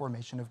lead to the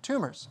formation of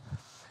tumors.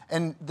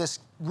 And this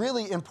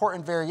really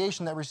important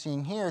variation that we're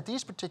seeing here at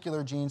these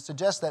particular genes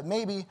suggests that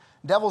maybe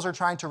devils are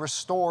trying to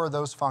restore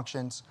those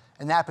functions,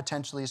 and that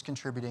potentially is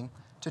contributing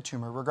to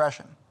tumor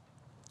regression.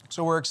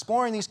 So we're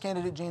exploring these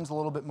candidate genes a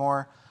little bit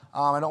more.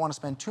 I don't want to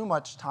spend too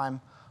much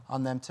time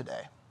on them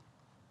today.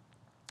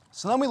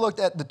 So then we looked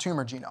at the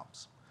tumor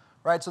genomes,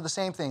 right? So the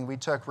same thing. We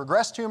took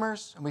regressed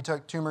tumors, and we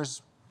took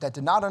tumors that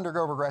did not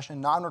undergo regression,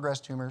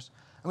 non-regressed tumors,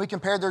 and we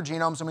compared their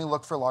genomes, and we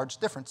looked for large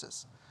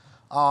differences.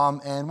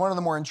 And one of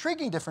the more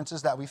intriguing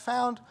differences that we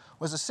found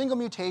was a single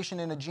mutation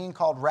in a gene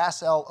called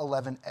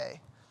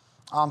RASL11A.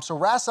 So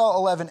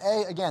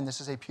RASL11A, again,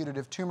 this is a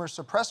putative tumor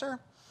suppressor,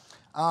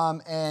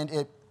 and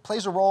it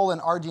plays a role in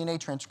rDNA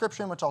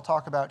transcription, which I'll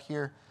talk about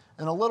here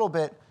in a little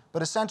bit.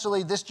 But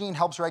essentially, this gene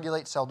helps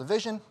regulate cell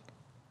division.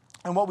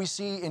 And what we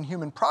see in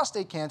human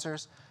prostate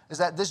cancers is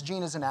that this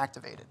gene is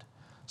inactivated.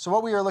 So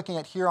what we are looking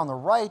at here on the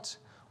right,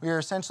 we are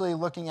essentially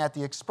looking at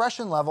the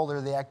expression level or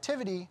the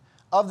activity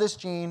of this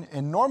gene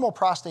in normal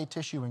prostate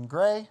tissue in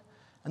gray,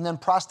 and then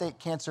prostate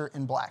cancer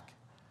in black.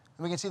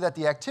 And we can see that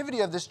the activity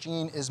of this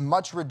gene is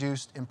much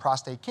reduced in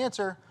prostate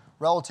cancer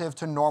relative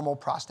to normal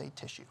prostate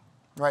tissue,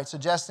 right?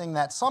 Suggesting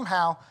that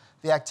somehow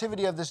the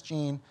activity of this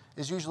gene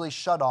is usually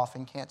shut off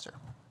in cancer.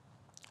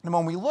 And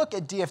when we look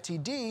at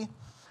DFTD,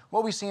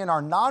 what we see in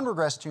our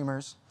non-regressed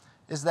tumors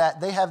is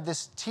that they have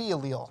this T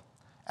allele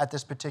at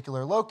this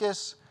particular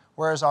locus,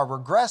 whereas our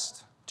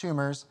regressed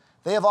tumors,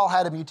 they have all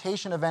had a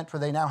mutation event where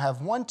they now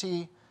have 1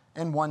 T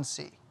and 1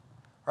 C.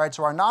 Right?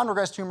 So our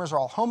non-regressed tumors are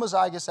all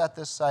homozygous at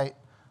this site.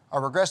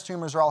 Our regressed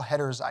tumors are all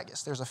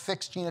heterozygous. There's a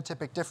fixed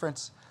genotypic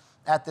difference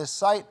at this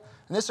site.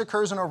 And this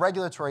occurs in a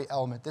regulatory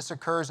element. This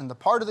occurs in the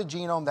part of the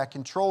genome that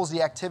controls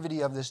the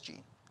activity of this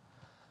gene.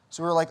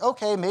 So we're like,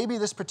 OK, maybe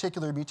this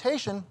particular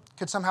mutation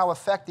could somehow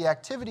affect the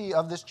activity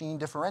of this gene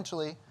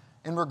differentially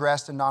in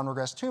regressed and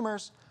non-regressed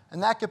tumors,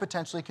 and that could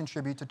potentially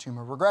contribute to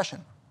tumor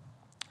regression.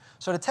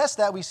 So to test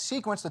that, we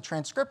sequenced the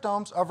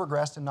transcriptomes of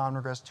regressed and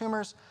non-regressed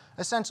tumors.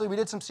 Essentially, we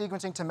did some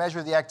sequencing to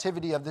measure the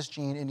activity of this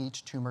gene in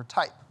each tumor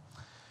type.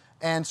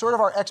 And sort of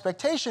our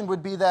expectation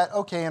would be that,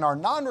 OK, in our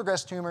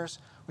non-regressed tumors,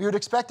 we would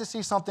expect to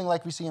see something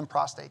like we see in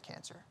prostate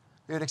cancer.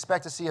 We would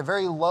expect to see a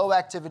very low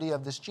activity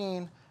of this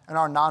gene in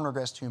our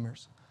non-regressed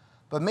tumors.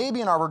 But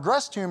maybe in our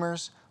regressed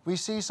tumors, we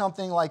see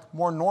something like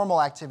more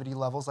normal activity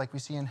levels like we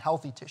see in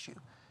healthy tissue.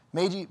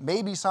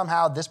 Maybe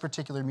somehow this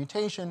particular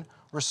mutation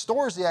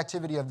restores the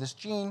activity of this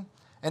gene,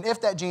 and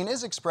if that gene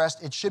is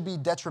expressed, it should be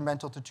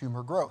detrimental to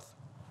tumor growth.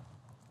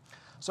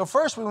 So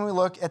first, when we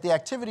look at the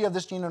activity of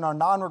this gene in our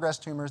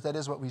non-regressed tumors, that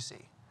is what we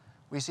see.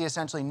 We see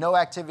essentially no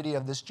activity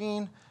of this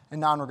gene in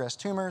non-regressed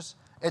tumors.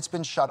 It's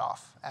been shut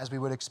off, as we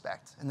would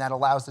expect, and that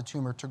allows the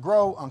tumor to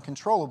grow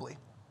uncontrollably.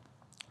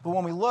 But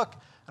when we look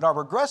at our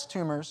regressed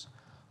tumors,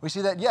 we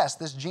see that, yes,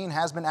 this gene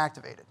has been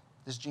activated.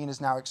 This gene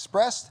is now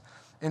expressed,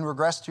 in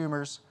regressed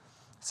tumors,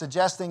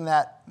 suggesting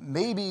that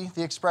maybe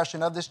the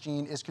expression of this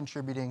gene is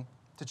contributing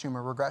to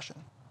tumor regression.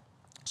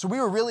 So we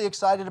were really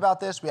excited about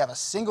this. We have a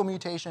single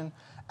mutation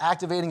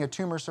activating a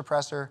tumor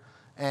suppressor,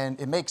 and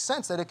it makes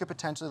sense that it could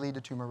potentially lead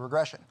to tumor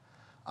regression.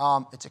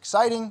 It's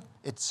exciting,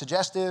 it's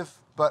suggestive,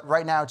 but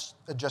right now it's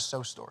a just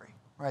so story.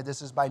 Right?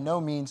 This is by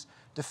no means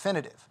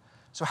definitive.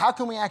 So how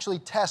can we actually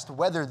test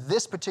whether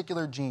this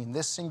particular gene,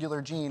 this singular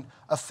gene,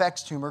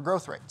 affects tumor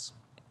growth rates?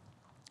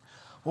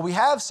 Well, we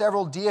have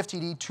several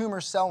DFTD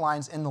tumor cell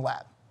lines in the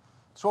lab.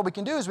 So what we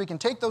can do is we can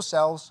take those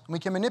cells and we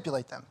can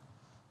manipulate them.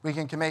 We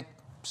can make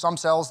some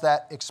cells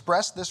that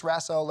express this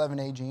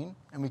RAS-L11A gene,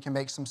 and we can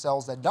make some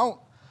cells that don't.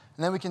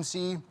 And then we can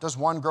see, does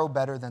one grow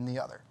better than the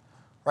other?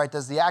 Right?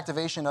 Does the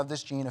activation of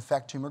this gene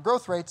affect tumor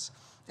growth rates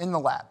in the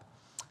lab?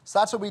 So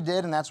that's what we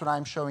did, and that's what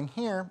I'm showing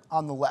here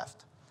on the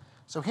left.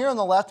 So here on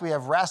the left, we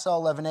have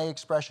RAS-L11A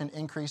expression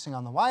increasing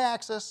on the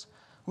y-axis.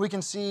 We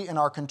can see in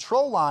our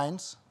control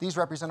lines, these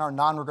represent our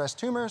non-regressed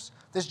tumors,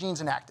 this gene's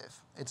inactive.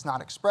 It's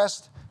not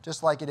expressed,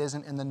 just like it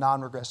isn't in the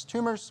non-regressed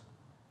tumors.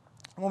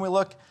 When we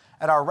look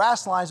at our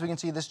RAS lines, we can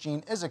see this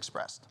gene is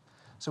expressed.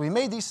 So we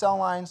made these cell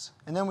lines,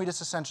 and then we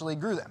just essentially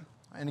grew them.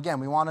 And again,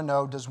 we want to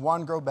know, does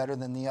one grow better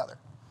than the other?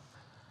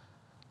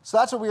 So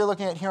that's what we are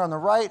looking at here on the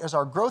right as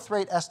our growth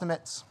rate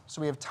estimates.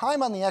 So we have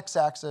time on the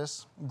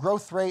x-axis,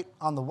 growth rate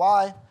on the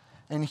y,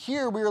 and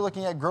here we are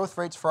looking at growth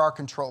rates for our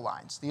control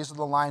lines. These are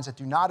the lines that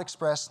do not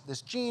express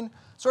this gene,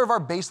 sort of our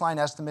baseline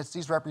estimates.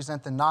 These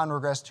represent the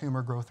non-regressed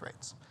tumor growth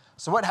rates.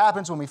 So what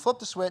happens when we flip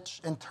the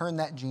switch and turn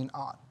that gene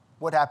on?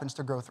 What happens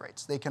to growth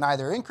rates? They can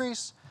either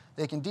increase,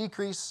 they can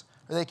decrease,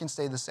 or they can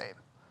stay the same.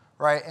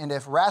 Right? And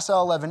if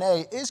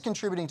RAS-L11A is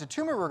contributing to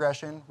tumor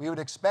regression, we would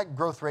expect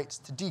growth rates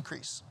to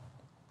decrease.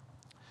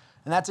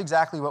 And that's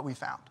exactly what we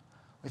found.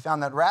 We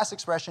found that RAS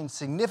expression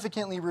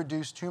significantly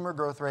reduced tumor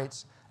growth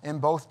rates in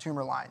both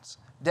tumor lines,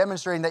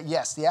 demonstrating that,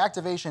 yes, the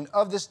activation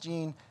of this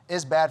gene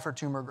is bad for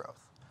tumor growth.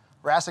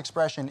 RAS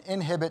expression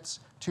inhibits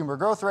tumor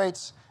growth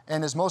rates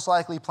and is most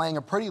likely playing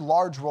a pretty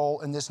large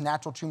role in this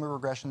natural tumor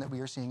regression that we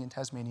are seeing in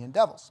Tasmanian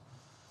devils.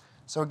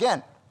 So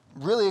again,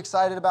 really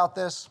excited about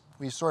this.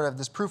 We sort of have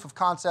this proof of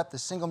concept,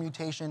 this single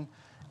mutation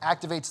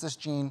activates this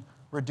gene,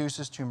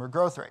 reduces tumor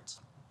growth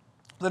rates.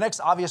 The next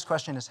obvious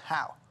question is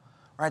how?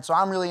 Right, so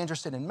I'm really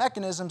interested in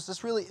mechanisms.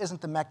 This really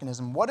isn't the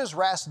mechanism. What does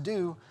RAS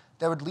do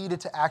that would lead it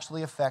to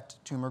actually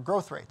affect tumor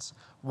growth rates?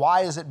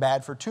 Why is it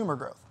bad for tumor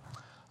growth?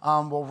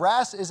 Well,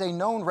 RAS is a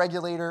known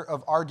regulator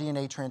of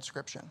rDNA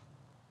transcription.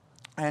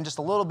 And just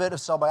a little bit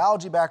of cell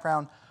biology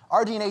background,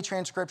 rDNA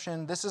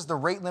transcription, this is the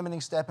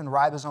rate-limiting step in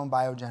ribosome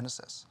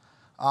biogenesis.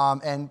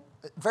 And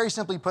very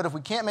simply put, if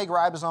we can't make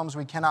ribosomes,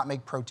 we cannot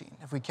make protein.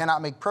 If we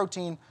cannot make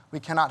protein, we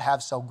cannot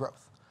have cell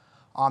growth.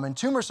 And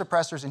tumor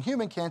suppressors in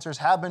human cancers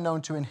have been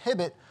known to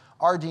inhibit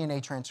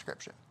rDNA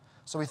transcription.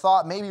 So we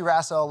thought maybe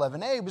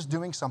RAS-L11A was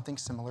doing something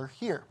similar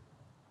here.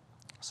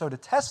 So to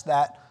test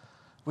that,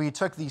 we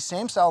took these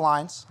same cell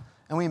lines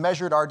and we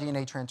measured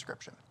rDNA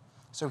transcription.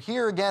 So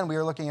here again, we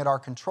are looking at our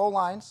control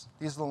lines.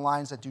 These are the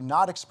lines that do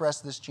not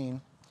express this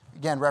gene.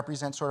 Again,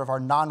 represent sort of our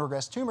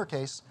non-regressed tumor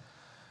case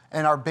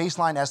and our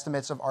baseline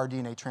estimates of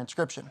rDNA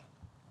transcription.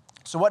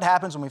 So what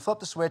happens when we flip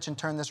the switch and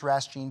turn this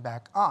RAS gene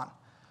back on?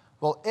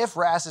 Well, if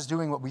RAS is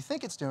doing what we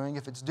think it's doing,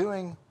 if it's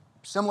doing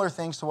similar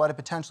things to what it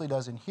potentially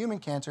does in human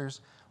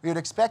cancers, we would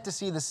expect to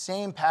see the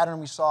same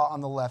pattern we saw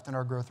on the left in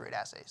our growth rate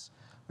assays.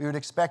 We would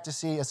expect to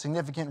see a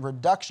significant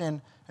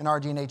reduction in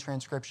rDNA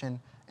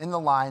transcription in the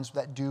lines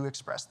that do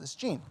express this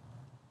gene.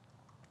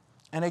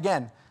 And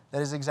again,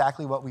 that is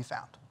exactly what we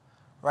found.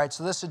 Right?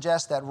 So this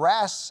suggests that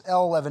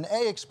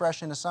RAS-L11A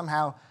expression is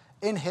somehow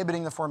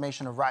inhibiting the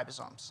formation of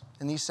ribosomes.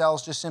 And these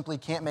cells just simply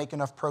can't make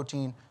enough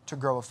protein to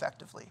grow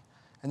effectively.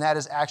 And that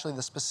is actually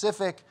the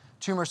specific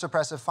tumor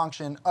suppressive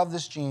function of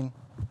this gene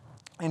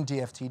in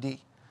DFTD.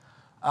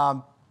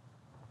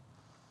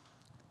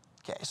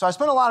 Okay, so I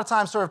spent a lot of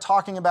time sort of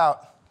talking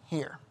about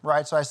here,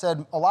 right? So I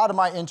said a lot of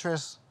my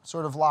interests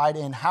sort of lied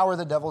in how are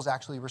the devils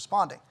actually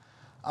responding?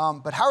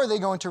 But how are they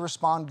going to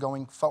respond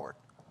going forward,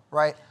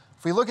 right?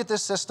 If we look at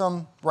this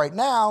system right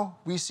now,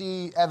 we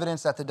see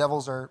evidence that the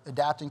devils are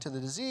adapting to the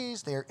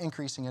disease. They are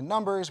increasing in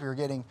numbers. We are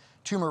getting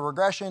tumor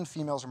regression.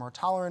 Females are more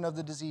tolerant of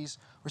the disease.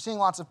 We're seeing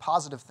lots of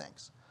positive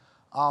things.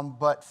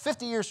 But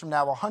 50 years from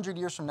now, 100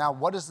 years from now,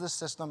 what is this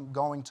system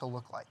going to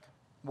look like?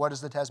 What is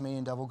the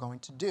Tasmanian devil going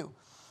to do?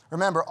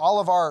 Remember, all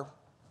of our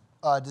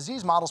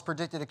disease models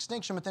predicted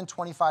extinction within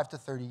 25 to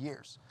 30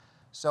 years.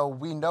 So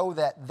we know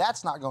that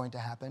that's not going to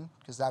happen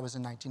because that was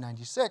in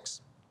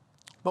 1996.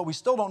 But we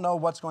still don't know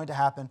what's going to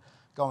happen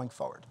going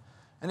forward.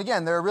 And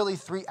again, there are really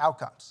three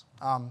outcomes.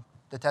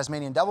 The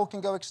Tasmanian devil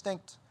can go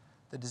extinct,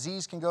 the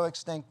disease can go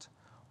extinct,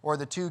 or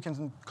the two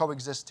can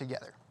coexist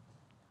together.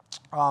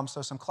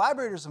 So some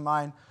collaborators of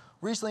mine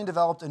recently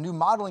developed a new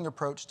modeling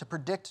approach to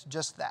predict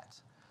just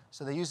that.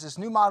 So they use this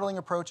new modeling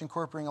approach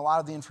incorporating a lot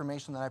of the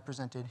information that I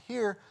presented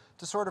here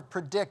to sort of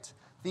predict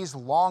these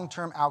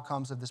long-term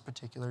outcomes of this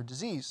particular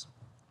disease.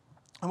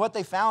 And what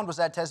they found was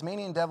that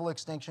Tasmanian devil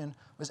extinction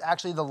was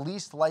actually the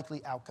least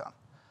likely outcome.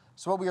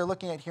 So what we are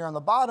looking at here on the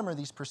bottom are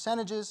these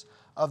percentages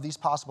of these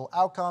possible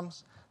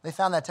outcomes. They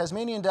found that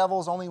Tasmanian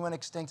devils only went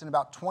extinct in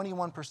about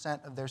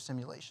 21% of their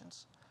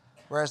simulations,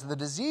 whereas the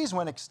disease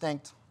went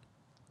extinct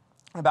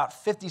in about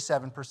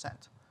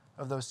 57%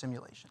 of those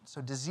simulations. So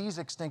disease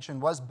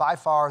extinction was by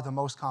far the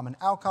most common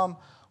outcome,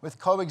 with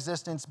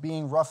coexistence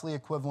being roughly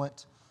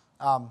equivalent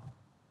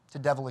to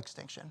devil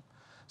extinction.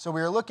 So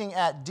we are looking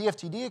at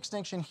DFTD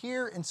extinction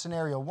here in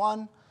scenario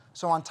 1.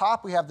 So on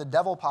top, we have the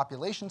devil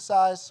population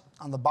size.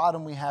 On the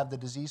bottom, we have the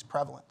disease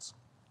prevalence.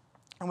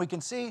 And we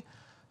can see,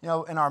 in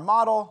our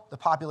model, the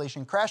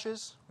population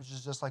crashes, which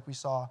is just like we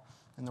saw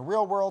in the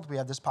real world. We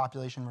have this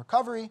population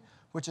recovery,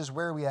 which is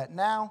where we're at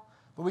now.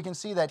 But we can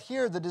see that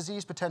here, the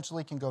disease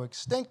potentially can go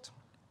extinct.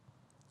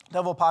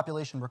 Devil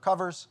population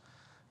recovers,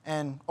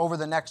 and over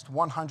the next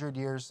 100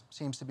 years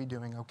seems to be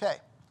doing okay.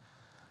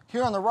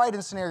 Here on the right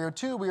in scenario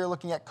 2, we are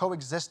looking at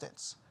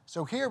coexistence.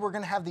 So here we're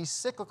going to have these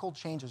cyclical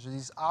changes, or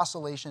these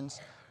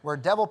oscillations, where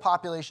devil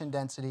population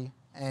density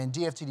and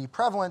DFTD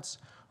prevalence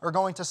are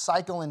going to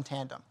cycle in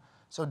tandem.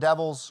 So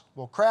devils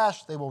will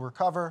crash, they will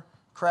recover,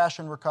 crash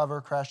and recover,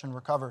 crash and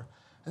recover.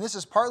 And this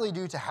is partly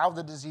due to how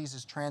the disease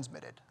is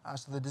transmitted.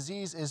 So the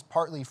disease is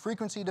partly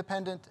frequency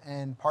dependent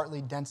and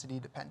partly density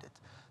dependent.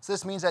 So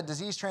this means that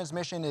disease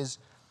transmission is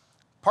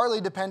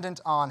partly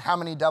dependent on how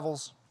many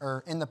devils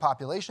are in the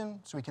population.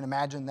 So we can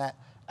imagine that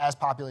as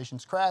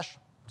populations crash,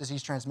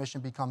 disease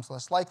transmission becomes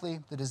less likely,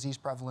 the disease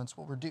prevalence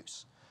will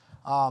reduce.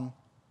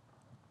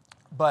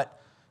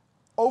 But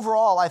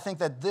overall, I think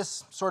that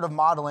this sort of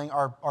modeling,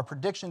 our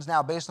predictions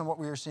now based on what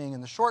we are seeing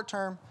in the short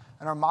term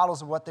and our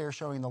models of what they are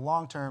showing in the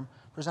long term,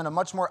 present a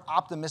much more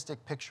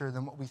optimistic picture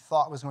than what we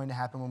thought was going to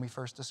happen when we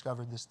first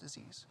discovered this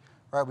disease.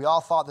 Right? We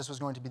all thought this was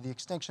going to be the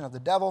extinction of the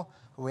devil,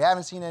 but we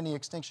haven't seen any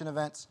extinction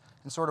events,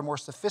 and sort of more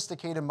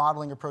sophisticated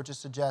modeling approaches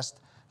suggest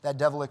that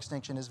devil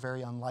extinction is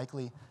very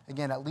unlikely,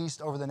 again, at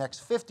least over the next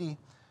 50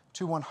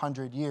 to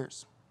 100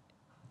 years.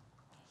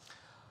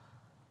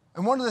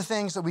 And one of the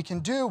things that we can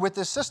do with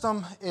this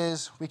system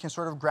is we can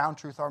sort of ground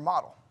truth our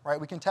model, right?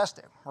 We can test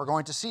it. We're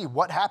going to see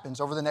what happens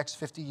over the next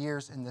 50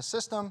 years in this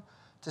system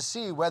to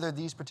see whether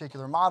these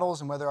particular models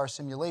and whether our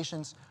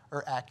simulations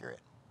are accurate.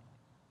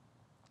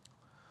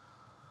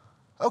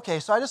 Okay,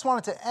 so I just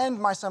wanted to end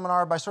my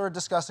seminar by sort of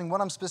discussing what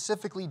I'm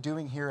specifically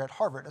doing here at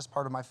Harvard as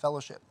part of my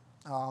fellowship.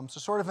 So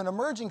sort of an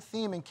emerging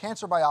theme in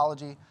cancer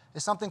biology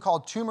is something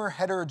called tumor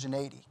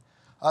heterogeneity.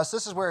 So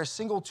this is where a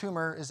single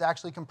tumor is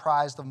actually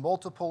comprised of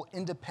multiple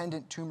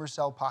independent tumor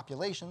cell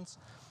populations.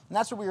 And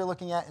that's what we are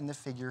looking at in the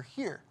figure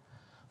here.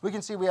 We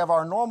can see we have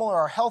our normal or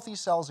our healthy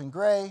cells in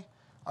gray,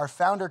 our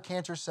founder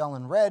cancer cell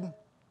in red.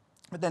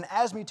 But then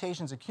as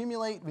mutations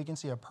accumulate, we can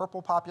see a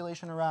purple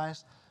population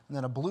arise, and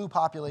then a blue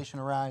population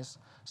arise.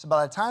 So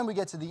by the time we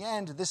get to the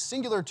end, this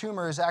singular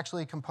tumor is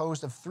actually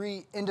composed of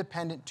 3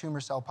 independent tumor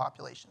cell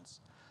populations.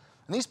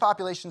 And these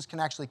populations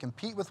can actually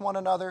compete with one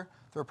another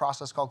through a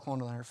process called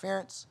clonal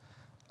interference.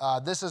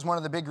 This is one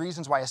of the big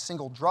reasons why a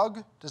single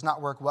drug does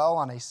not work well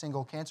on a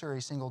single cancer or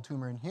a single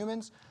tumor in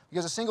humans,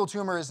 because a single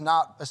tumor is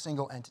not a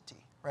single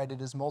entity, right? It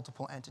is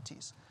multiple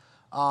entities.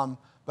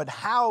 But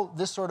how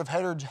this sort of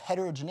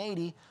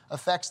heterogeneity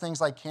affects things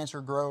like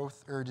cancer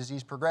growth or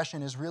disease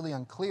progression is really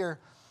unclear,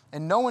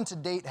 and no one to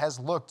date has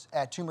looked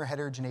at tumor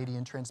heterogeneity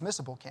in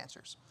transmissible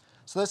cancers.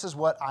 So this is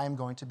what I am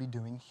going to be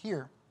doing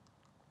here.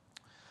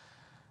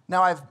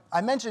 Now,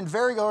 I mentioned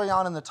very early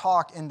on in the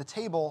talk in the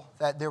table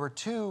that there were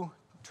 2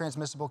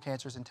 transmissible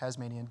cancers in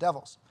Tasmanian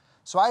devils.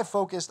 So I have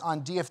focused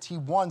on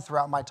DFT1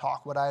 throughout my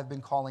talk, what I have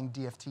been calling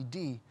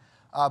DFTD.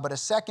 But a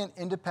second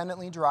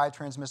independently derived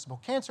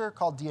transmissible cancer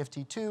called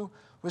DFT2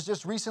 was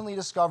just recently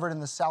discovered in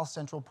the south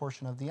central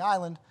portion of the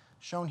island,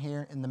 shown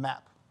here in the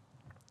map.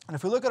 And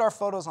if we look at our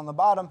photos on the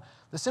bottom,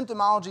 the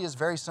symptomology is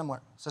very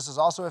similar. So this is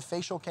also a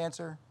facial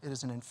cancer. It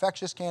is an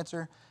infectious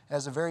cancer. It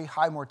has a very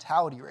high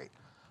mortality rate.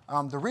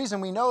 The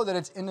reason we know that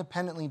it's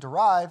independently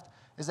derived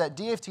is that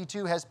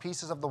DFT2 has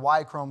pieces of the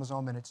Y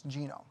chromosome in its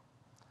genome.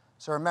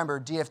 So remember,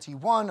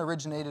 DFT1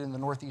 originated in the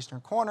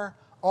northeastern corner,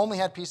 only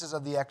had pieces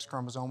of the X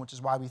chromosome, which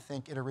is why we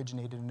think it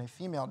originated in a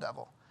female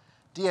devil.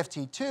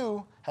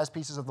 DFT2 has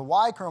pieces of the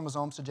Y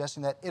chromosome,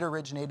 suggesting that it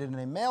originated in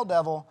a male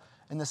devil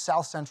in the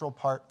south central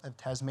part of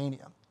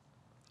Tasmania.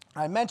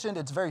 I mentioned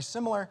it's very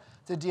similar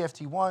to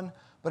DFT1,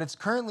 but it's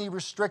currently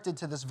restricted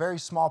to this very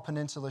small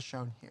peninsula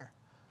shown here.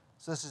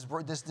 So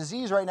this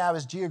disease right now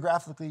is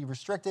geographically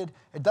restricted.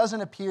 It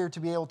doesn't appear to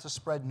be able to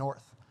spread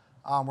north.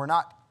 We're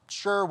not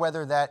sure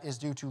whether that is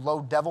due to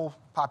low devil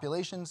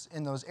populations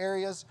in those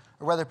areas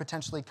or whether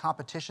potentially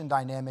competition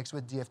dynamics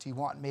with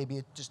DFT1. Maybe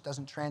it just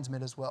doesn't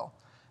transmit as well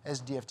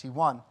as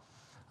DFT1.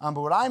 But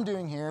what I'm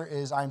doing here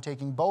is I'm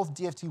taking both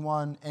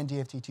DFT1 and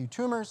DFT2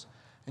 tumors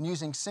and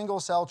using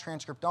single-cell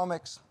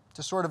transcriptomics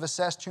to sort of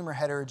assess tumor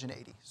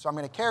heterogeneity. So I'm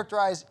going to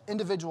characterize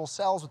individual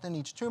cells within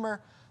each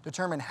tumor,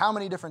 determine how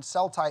many different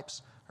cell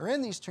types are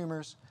in these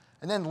tumors,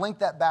 and then link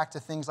that back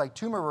to things like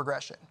tumor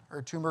regression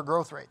or tumor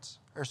growth rates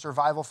or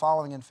survival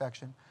following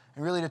infection,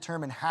 and really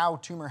determine how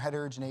tumor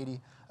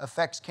heterogeneity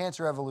affects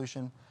cancer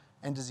evolution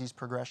and disease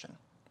progression.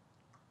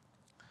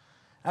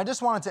 And I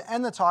just wanted to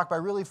end the talk by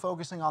really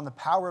focusing on the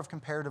power of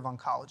comparative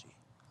oncology.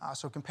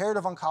 So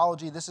comparative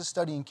oncology, this is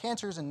studying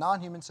cancers in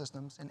non-human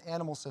systems, in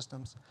animal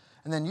systems,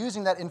 and then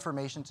using that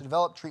information to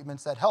develop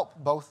treatments that help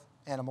both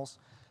animals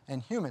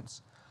and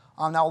humans.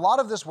 Now, a lot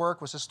of this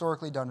work was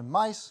historically done in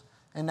mice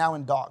and now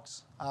in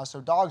dogs. So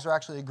dogs are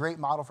actually a great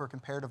model for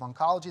comparative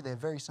oncology. They have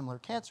very similar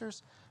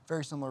cancers,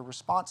 very similar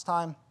response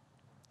time.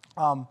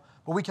 But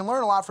we can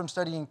learn a lot from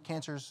studying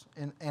cancers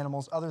in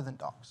animals other than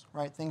dogs,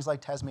 right? Things like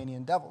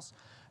Tasmanian devils.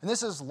 And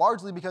this is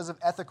largely because of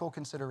ethical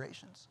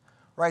considerations.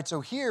 Right,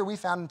 so here we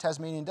found in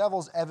Tasmanian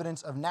devils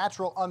evidence of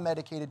natural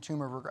unmedicated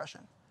tumor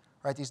regression.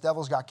 Right, these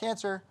devils got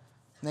cancer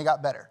and they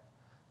got better.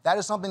 That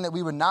is something that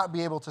we would not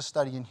be able to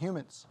study in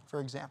humans,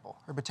 for example,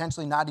 or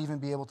potentially not even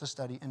be able to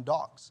study in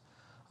dogs.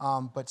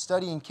 But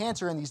studying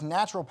cancer in these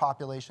natural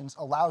populations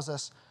allows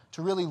us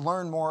to really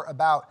learn more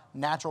about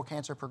natural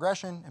cancer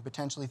progression and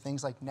potentially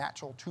things like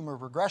natural tumor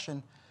regression.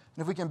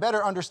 And if we can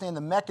better understand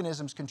the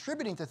mechanisms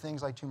contributing to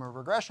things like tumor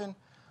regression,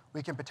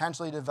 we can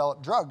potentially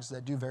develop drugs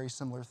that do very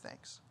similar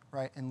things.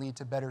 Right, and lead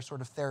to better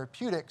sort of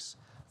therapeutics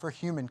for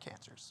human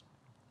cancers.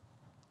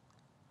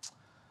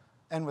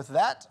 And with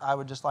that, I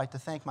would just like to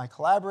thank my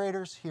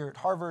collaborators here at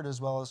Harvard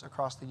as well as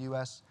across the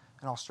US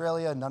and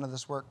Australia. None of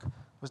this work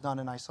was done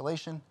in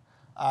isolation.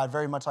 I'd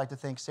very much like to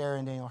thank Sarah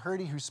and Daniel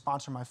Hrdy, who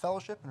sponsor my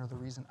fellowship and are the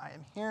reason I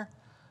am here.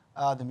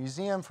 The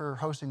museum for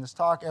hosting this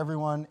talk,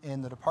 everyone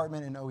in the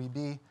department in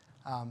OEB.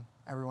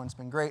 Everyone's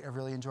been great. I've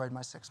really enjoyed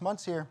my 6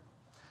 months here.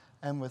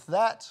 And with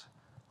that,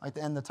 I'd like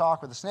to end the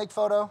talk with a snake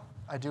photo.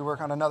 I do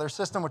work on another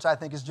system, which I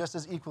think is just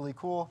as equally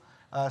cool,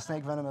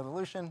 snake venom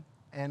evolution.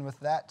 And with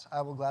that,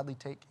 I will gladly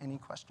take any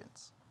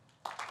questions.